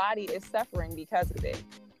that your body is suffering because of it.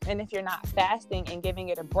 And if you're not fasting and giving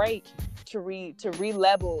it a break to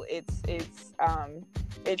re-level its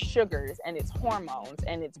sugars and its hormones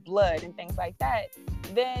and its blood and things like that,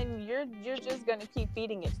 then you're just going to keep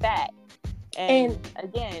feeding it fat. And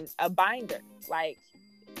again, a binder. Like,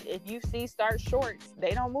 if you see starch shorts,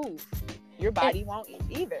 they don't move. Your body won't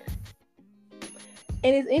either.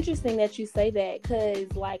 And it's interesting that you say that,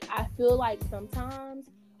 because like I feel like sometimes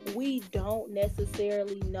we don't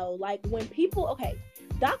necessarily know. Like when people,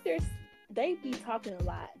 doctors, they be talking a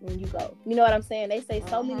lot when you go. You know what I'm saying? They say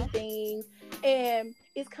so many things, and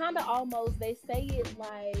it's kind of almost, they say it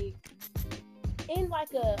like in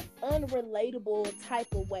like a unrelatable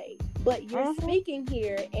type of way. But you're speaking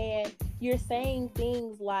here and you're saying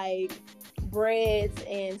things like breads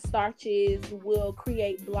and starches will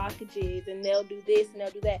create blockages and they'll do this and they'll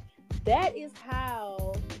do that. That is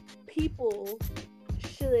how people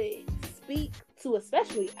should speak to,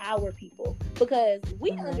 especially our people, because we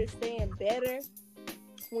understand better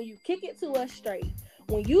when you kick it to us straight.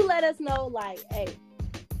 When you let us know, like, hey,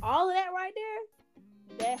 all of that right there,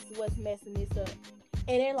 that's what's messing this up.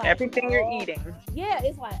 And they're like, everything you're eating. Yeah,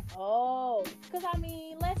 it's like, because I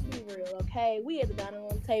mean, let's be real, okay? We at the dining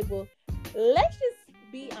room table, let's just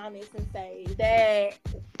be honest and say that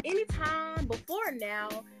anytime before now,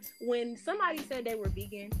 when somebody said they were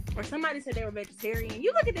vegan or somebody said they were vegetarian,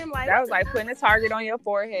 you look at them like, that was like putting a target on your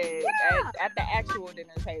forehead at the actual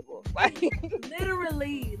dinner table. Like,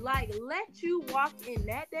 literally, like, let you walk in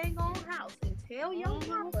that dang on house and tell your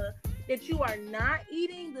mama that you are not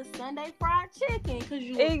eating the Sunday fried chicken because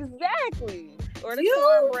you exactly, or the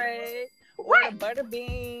cornbread, or the butter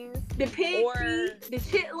beans, the pig feet, the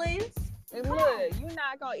chitlins. And look, you're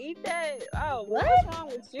not gonna eat that. Oh, what's wrong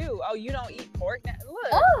with you? Oh, you don't eat pork now?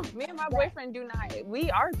 Look, me and my boyfriend we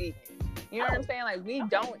are vegan. You know what I'm saying? Like, we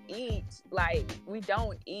don't eat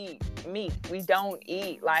meat. We don't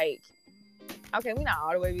eat like, okay, we're not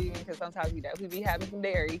all the way vegan because sometimes we be having some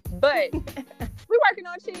dairy, but we're working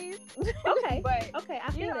on cheese. Okay. But I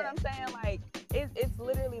feel you know what I'm saying? Like, it's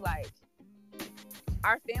literally like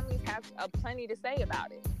our families have plenty to say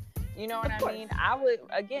about it. You know what I mean? I would,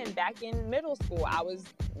 again, back in middle school, I was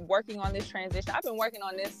working on this transition. I've been working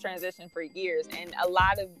on this transition for years, and a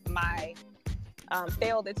lot of my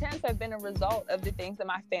failed attempts have been a result of the things that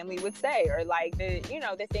my family would say, or like the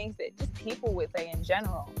things that just people would say in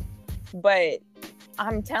general. But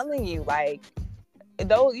I'm telling you, like,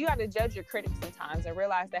 though, you got to judge your critics sometimes and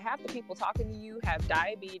realize that half the people talking to you have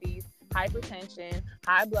diabetes, hypertension,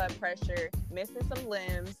 high blood pressure, missing some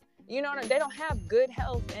limbs. You know, they don't have good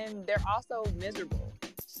health, and they're also miserable.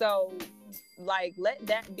 So, like, let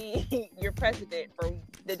that be your precedent for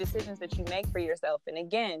the decisions that you make for yourself. And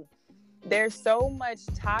again, there's so much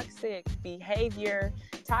toxic behavior,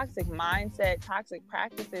 toxic mindset, toxic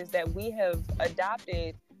practices that we have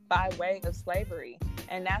adopted by way of slavery.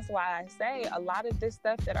 And that's why I say a lot of this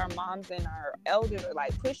stuff that our moms and our elders are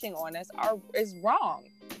like pushing on us is wrong.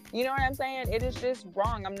 You know what I'm saying? It is just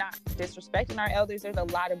wrong. I'm not disrespecting our elders. There's a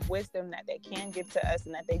lot of wisdom that they can give to us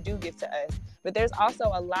and that they do give to us. But there's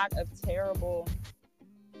also a lot of terrible,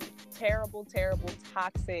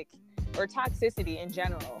 toxic or toxicity in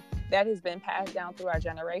general that has been passed down through our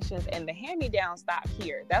generations. And the hand-me-down stop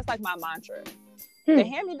here. That's like my mantra. The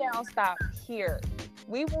hand-me-down stop here.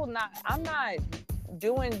 We will not, I'm not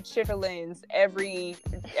doing chitterlings every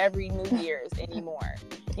New Year's anymore.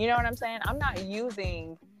 You know what I'm saying? I'm not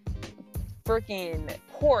using freaking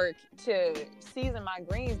pork to season my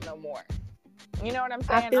greens no more. You know what I'm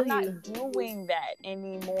saying? I'm not doing that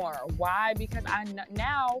anymore. Why? Because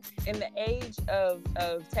now in the age of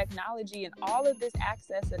technology and all of this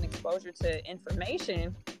access and exposure to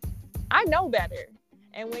information, I know better.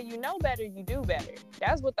 And when you know better, you do better.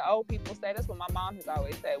 That's what the old people say. That's what my mom has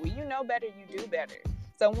always said. When you know better, you do better.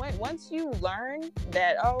 So once you learn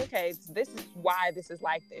that, oh, okay, this is why this is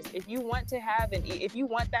like this. If you want to if you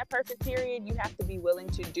want that perfect period, you have to be willing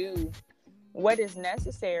to do what is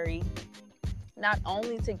necessary, not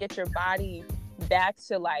only to get your body back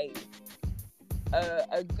to like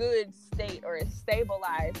a good state or a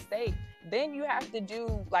stabilized state, then you have to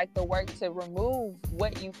do like the work to remove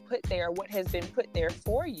what you put there, what has been put there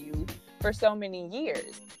for you for so many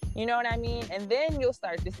years. You know what I mean? And then you'll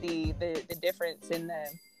start to see the difference in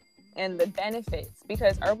the benefits,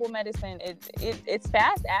 because herbal medicine, it's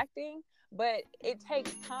fast acting, but it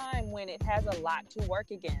takes time when it has a lot to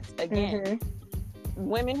work against. Again,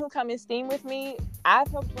 women who come and steam with me, I've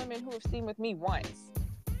helped women who have steamed with me once.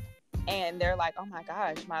 And they're like, oh my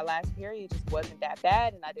gosh, my last period just wasn't that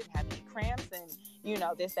bad and I didn't have any cramps and, you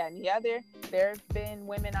know, this, that, and the other. There's been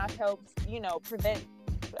women I've helped, you know,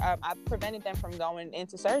 I've prevented them from going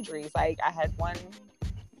into surgeries. Like I had one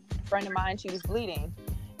friend of mine, she was bleeding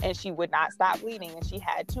and she would not stop bleeding and she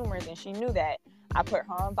had tumors and she knew that. I put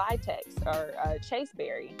her on Vitex or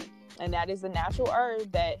chasteberry, and that is a natural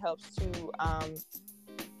herb that helps to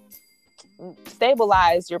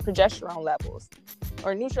stabilize your progesterone levels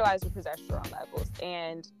or neutralize your progesterone levels.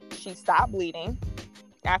 And she stopped bleeding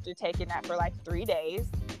after taking that for like 3 days.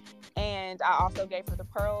 And I also gave her the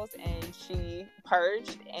pearls and she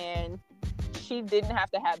purged and she didn't have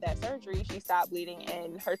to have that surgery. She stopped bleeding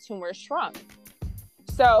and her tumor shrunk.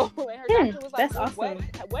 So when her doctor was like, well, awesome.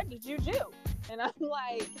 What did you do? And I'm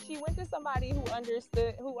like, she went to somebody who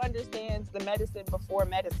understands the medicine before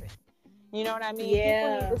medicine. You know what I mean?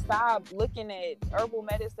 Yeah. People need to stop looking at herbal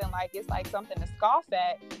medicine like it's like something to scoff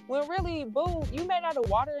at. When really, boo, you made out of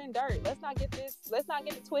water and dirt. Let's not get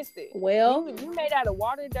it twisted. Well, you made out of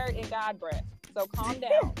water, dirt, and God breath. So calm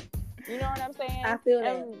down. You know what I'm saying? I feel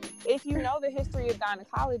that. And if you know the history of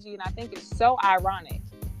gynecology, and I think it's so ironic,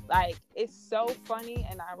 like it's so funny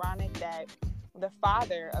and ironic that the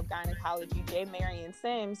father of gynecology, J. Marion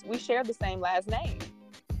Sims, we share the same last name.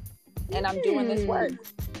 And I'm doing this work.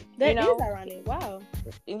 That is ironic. Wow.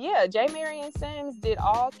 Yeah, J. Marion Sims did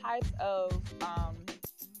all types of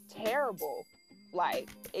terrible, like,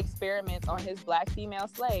 experiments on his Black female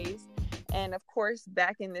slaves. And of course,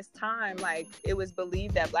 back in this time, like, it was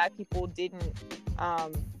believed that Black people didn't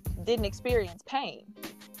experience pain.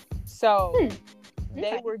 So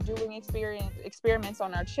they were doing experiments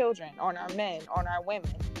on our children, on our men, on our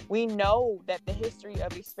women. We know that the history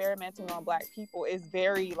of experimenting on Black people is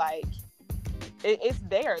very, like, it's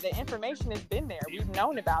there. The information has been there. We've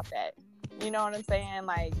known about that. You know what I'm saying?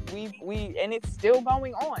 Like, we and it's still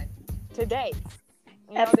going on today.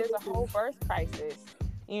 You know, there's a whole birth crisis.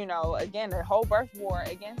 You know, again, a whole birth war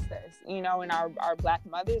against us. You know, and our Black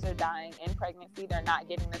mothers are dying in pregnancy. They're not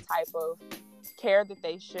getting the type of care that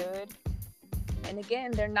they should. And again,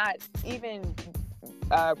 they're not even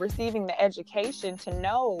receiving the education to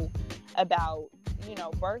know about, you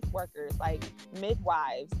know, birth workers like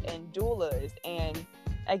midwives and doulas, and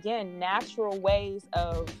again, natural ways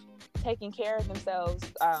of taking care of themselves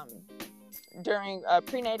during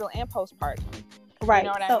prenatal and postpartum. Right.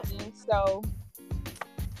 You know what I mean? So,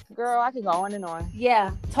 girl, I could go on and on.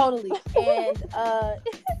 Yeah, totally. And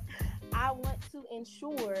I want to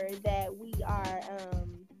ensure that we are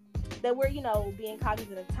that we're, you know, being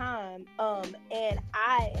cognizant of time. And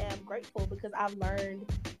I am grateful because I've learned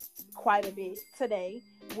quite a bit today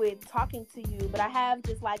with talking to you. But I have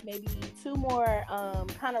just like maybe 2 more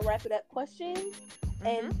kind of wrap it up questions.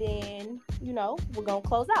 And then, you know, we're going to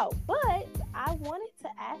close out. But I wanted to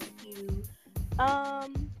ask you,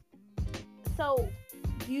 so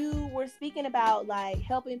you were speaking about like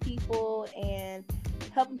helping people and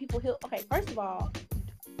helping people heal. Okay, first of all,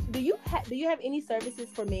 do you have any services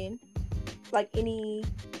for men? Like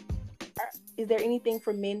is there anything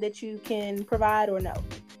for men that you can provide or no?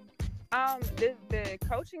 The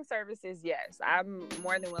coaching services, yes, I'm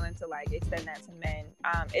more than willing to like extend that to men.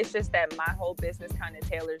 It's just that my whole business kind of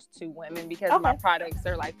tailors to women because my products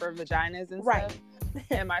are like for vaginas and stuff,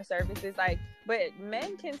 and my services like. But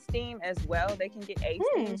men can steam as well. They can get A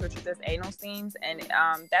steams, which is just anal steams, and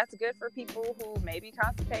that's good for people who may be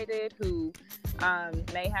constipated, who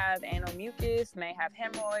may have anal mucus, may have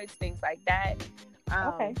hemorrhoids, things like that.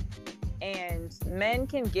 And men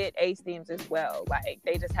can get A steams as well. Like,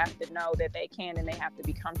 they just have to know that they can, and they have to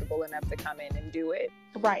be comfortable enough to come in and do it.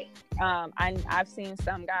 Right. I've seen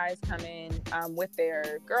some guys come in with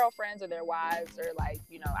their girlfriends or their wives, or like,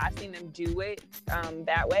 you know, I've seen them do it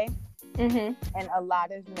that way. And a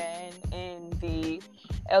lot of men in the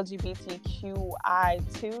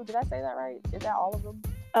LGBTQI2, did I say that right? Is that all of them?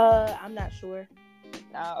 I'm not sure.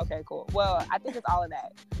 Okay, cool. Well, I think it's all of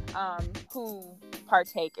that who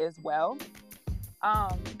partake as well.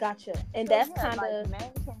 Gotcha. And so, that's kind of,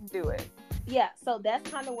 men can do it. Yeah, so that's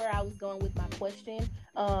kind of where I was going with my question,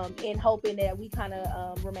 and hoping that we kind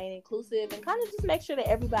of remain inclusive and kind of just make sure that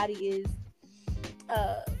everybody is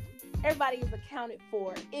accounted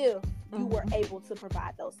for if you were able to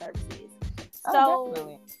provide those services. So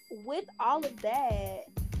definitely. With all of that,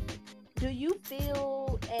 do you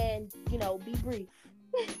feel, and you know, be brief,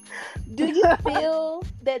 do you feel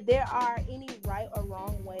that there are any right or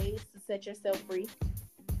wrong ways to set yourself free?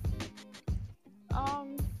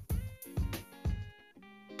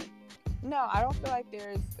 No, I don't feel like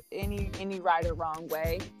there's any right or wrong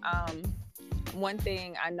way. One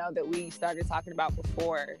thing I know that we started talking about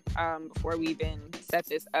before we even set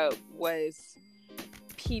this up was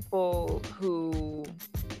people who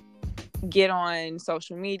get on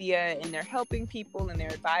social media and they're helping people and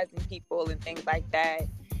they're advising people and things like that.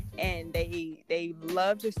 And they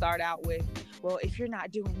love to start out with, well, if you're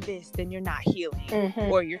not doing this, then you're not healing,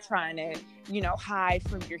 or you're trying to, you know, hide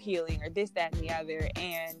from your healing, or this, that, and the other.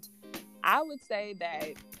 And I would say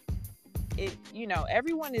that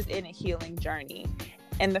everyone is in a healing journey.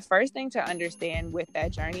 And the first thing to understand with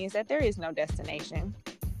that journey is that there is no destination.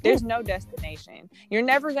 There's no destination. You're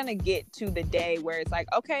never going to get to the day where it's like,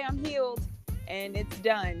 okay, I'm healed and it's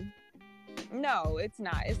done. No, it's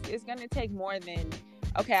not. It's going to take more than,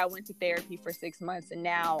 okay, I went to therapy for 6 months and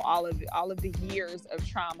now all of the years of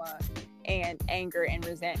trauma and anger and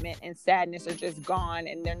resentment and sadness are just gone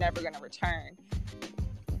and they're never going to return.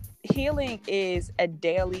 Healing is a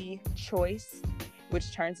daily choice,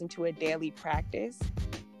 which turns into a daily practice,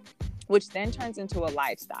 which then turns into a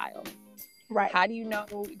lifestyle. Right. How do you know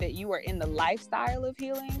that you are in the lifestyle of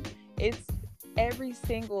healing? It's every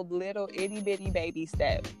single little itty bitty baby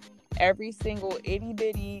step, every single itty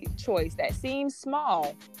bitty choice that seems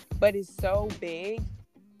small, but is so big.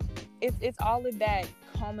 It's all of that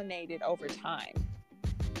culminated over time.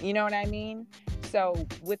 You know what I mean? So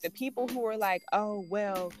with the people who are like, oh,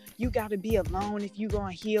 well, you got to be alone if you're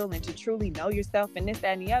going to heal and to truly know yourself and this,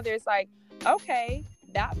 that, and the other. It's like, okay,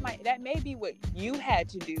 that may be what you had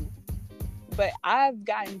to do. But I've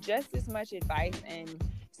gotten just as much advice and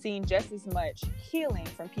seen just as much healing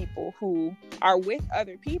from people who are with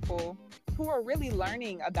other people who are really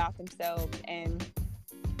learning about themselves, and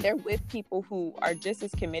they're with people who are just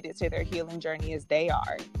as committed to their healing journey as they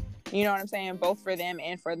are. You know what I'm saying? Both for them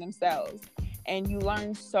and for themselves. And you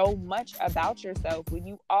learn so much about yourself when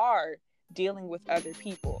you are dealing with other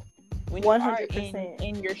people, when you 100%. Are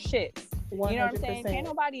in your shits. 100%. You know what I'm saying? Can't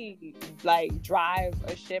nobody like drive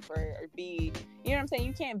a ship or be, you know what I'm saying?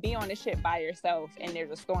 You can't be on a ship by yourself and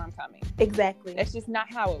there's a storm coming. Exactly. That's just not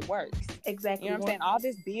how it works. Exactly. You know what I'm saying? All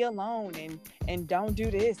this be alone and don't do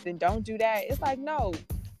this and don't do that. It's like, no,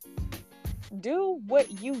 do what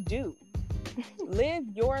you do. Live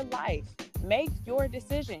your life. Make your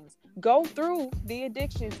decisions. Go through the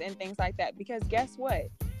addictions and things like that. Because guess what?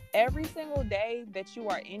 Every single day that you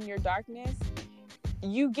are in your darkness,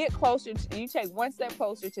 you get closer you take one step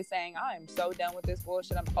closer to saying, I am so done with this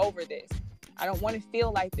bullshit. I'm over this. I don't want to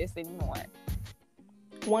feel like this anymore.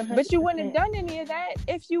 100%. But you wouldn't have done any of that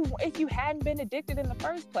if you hadn't been addicted in the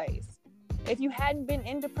first place. If you hadn't been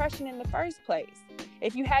in depression in the first place.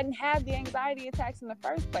 If you hadn't had the anxiety attacks in the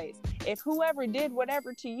first place. If whoever did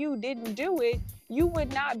whatever to you didn't do it, you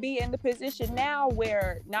would not be in the position now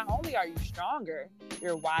where not only are you stronger,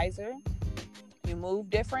 you're wiser, you move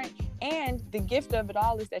different, and the gift of it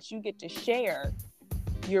all is that you get to share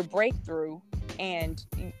your breakthrough and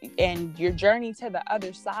your journey to the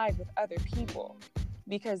other side with other people,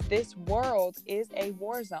 because this world is a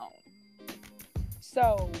war zone.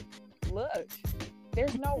 So look,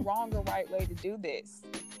 there's no wrong or right way to do this.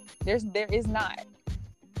 There is not.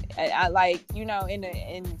 I like, you know,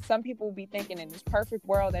 in some people will be thinking in this perfect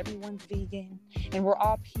world, everyone's vegan and we're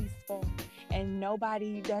all peaceful and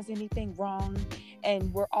nobody does anything wrong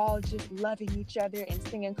and we're all just loving each other and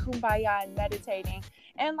singing Kumbaya and meditating.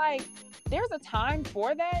 And like, there's a time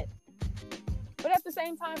for that, but at the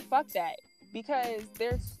same time, fuck that. Because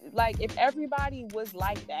there's like, if everybody was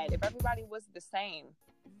like that, if everybody was the same,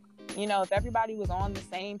 you know, if everybody was on the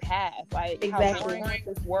same path, like how boring would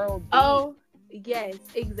this world be? Oh, yes,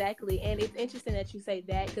 exactly. And it's interesting that you say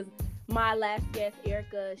that, because my last guest,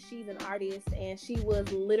 Erica, she's an artist, and she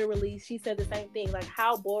said the same thing. Like,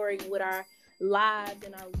 how boring would our lives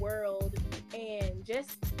and our world and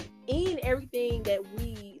just in everything that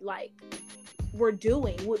we like were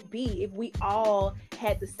doing would be if we all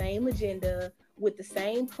had the same agenda with the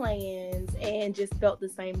same plans and just felt the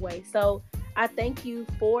same way. So I thank you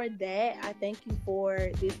for that. I thank you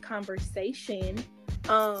for this conversation.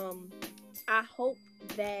 I hope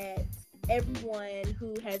that everyone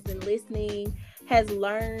who has been listening has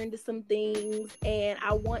learned some things, and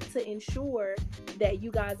I want to ensure that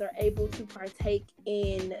you guys are able to partake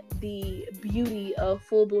in the beauty of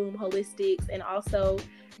Full Bloom Holistics and also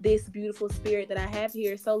this beautiful spirit that I have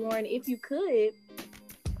here. So Lauren, if you could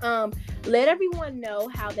let everyone know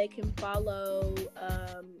how they can follow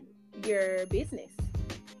your business.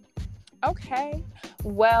 Okay.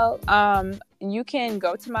 Well, you can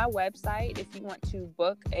go to my website if you want to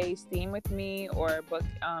book a steam with me or book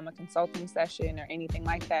a consulting session or anything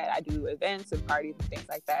like that. I do events and parties and things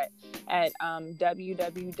like that at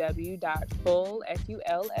www.full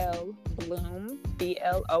bloom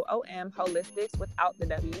holistics without the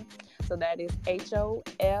W. So that is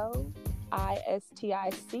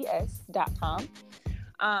holistics.com.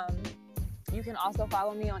 You can also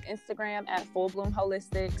follow me on Instagram at Full Bloom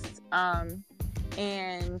Holistics.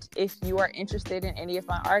 And if you are interested in any of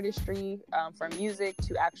my artistry, from music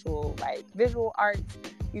to actual like visual arts,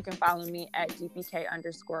 you can follow me at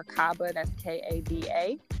GPK_Kaba. That's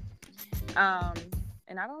KABA.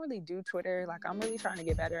 And I don't really do Twitter. Like, I'm really trying to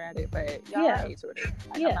get better at it, but y'all, I hate Twitter.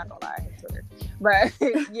 Like, I'm not gonna lie, I hate Twitter. But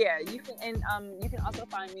yeah, you can, and you can also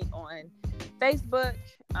find me on Facebook.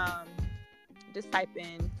 Just type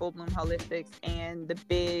in Full Bloom Holistics and the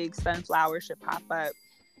big sunflower should pop up.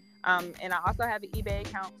 And I also have an eBay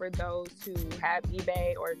account for those who have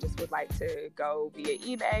eBay or just would like to go via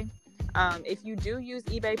eBay. If you do use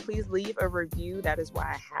eBay, please leave a review. That is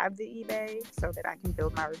why I have the eBay, so that I can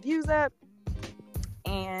build my reviews up.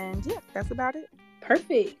 And yeah, that's about it.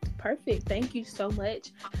 Perfect. Thank you so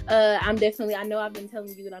much. I know I've been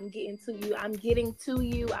telling you that I'm getting to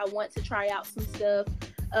you. I want to try out some stuff.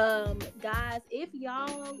 Guys, if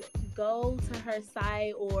y'all go to her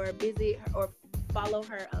site or visit her or follow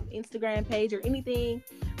her Instagram page or anything,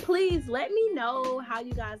 please let me know how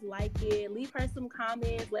you guys like it. Leave her some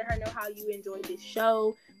comments. Let her know how you enjoyed this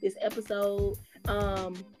show, this episode.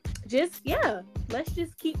 Let's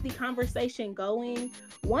just keep the conversation going.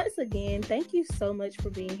 Once again, thank you so much for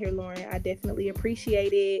being here, Lauren. I definitely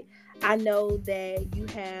appreciate it. I know that you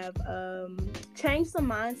have changed some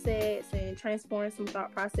mindsets and transformed some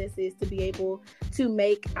thought processes to be able to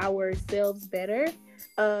make ourselves better.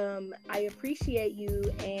 I appreciate you,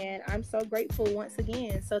 and I'm so grateful once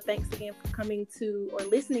again. So thanks again for coming to or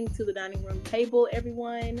listening to the Dining Room Table,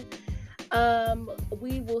 everyone.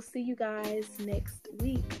 We will see you guys next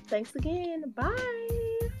week. Thanks again.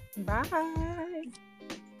 Bye. Bye.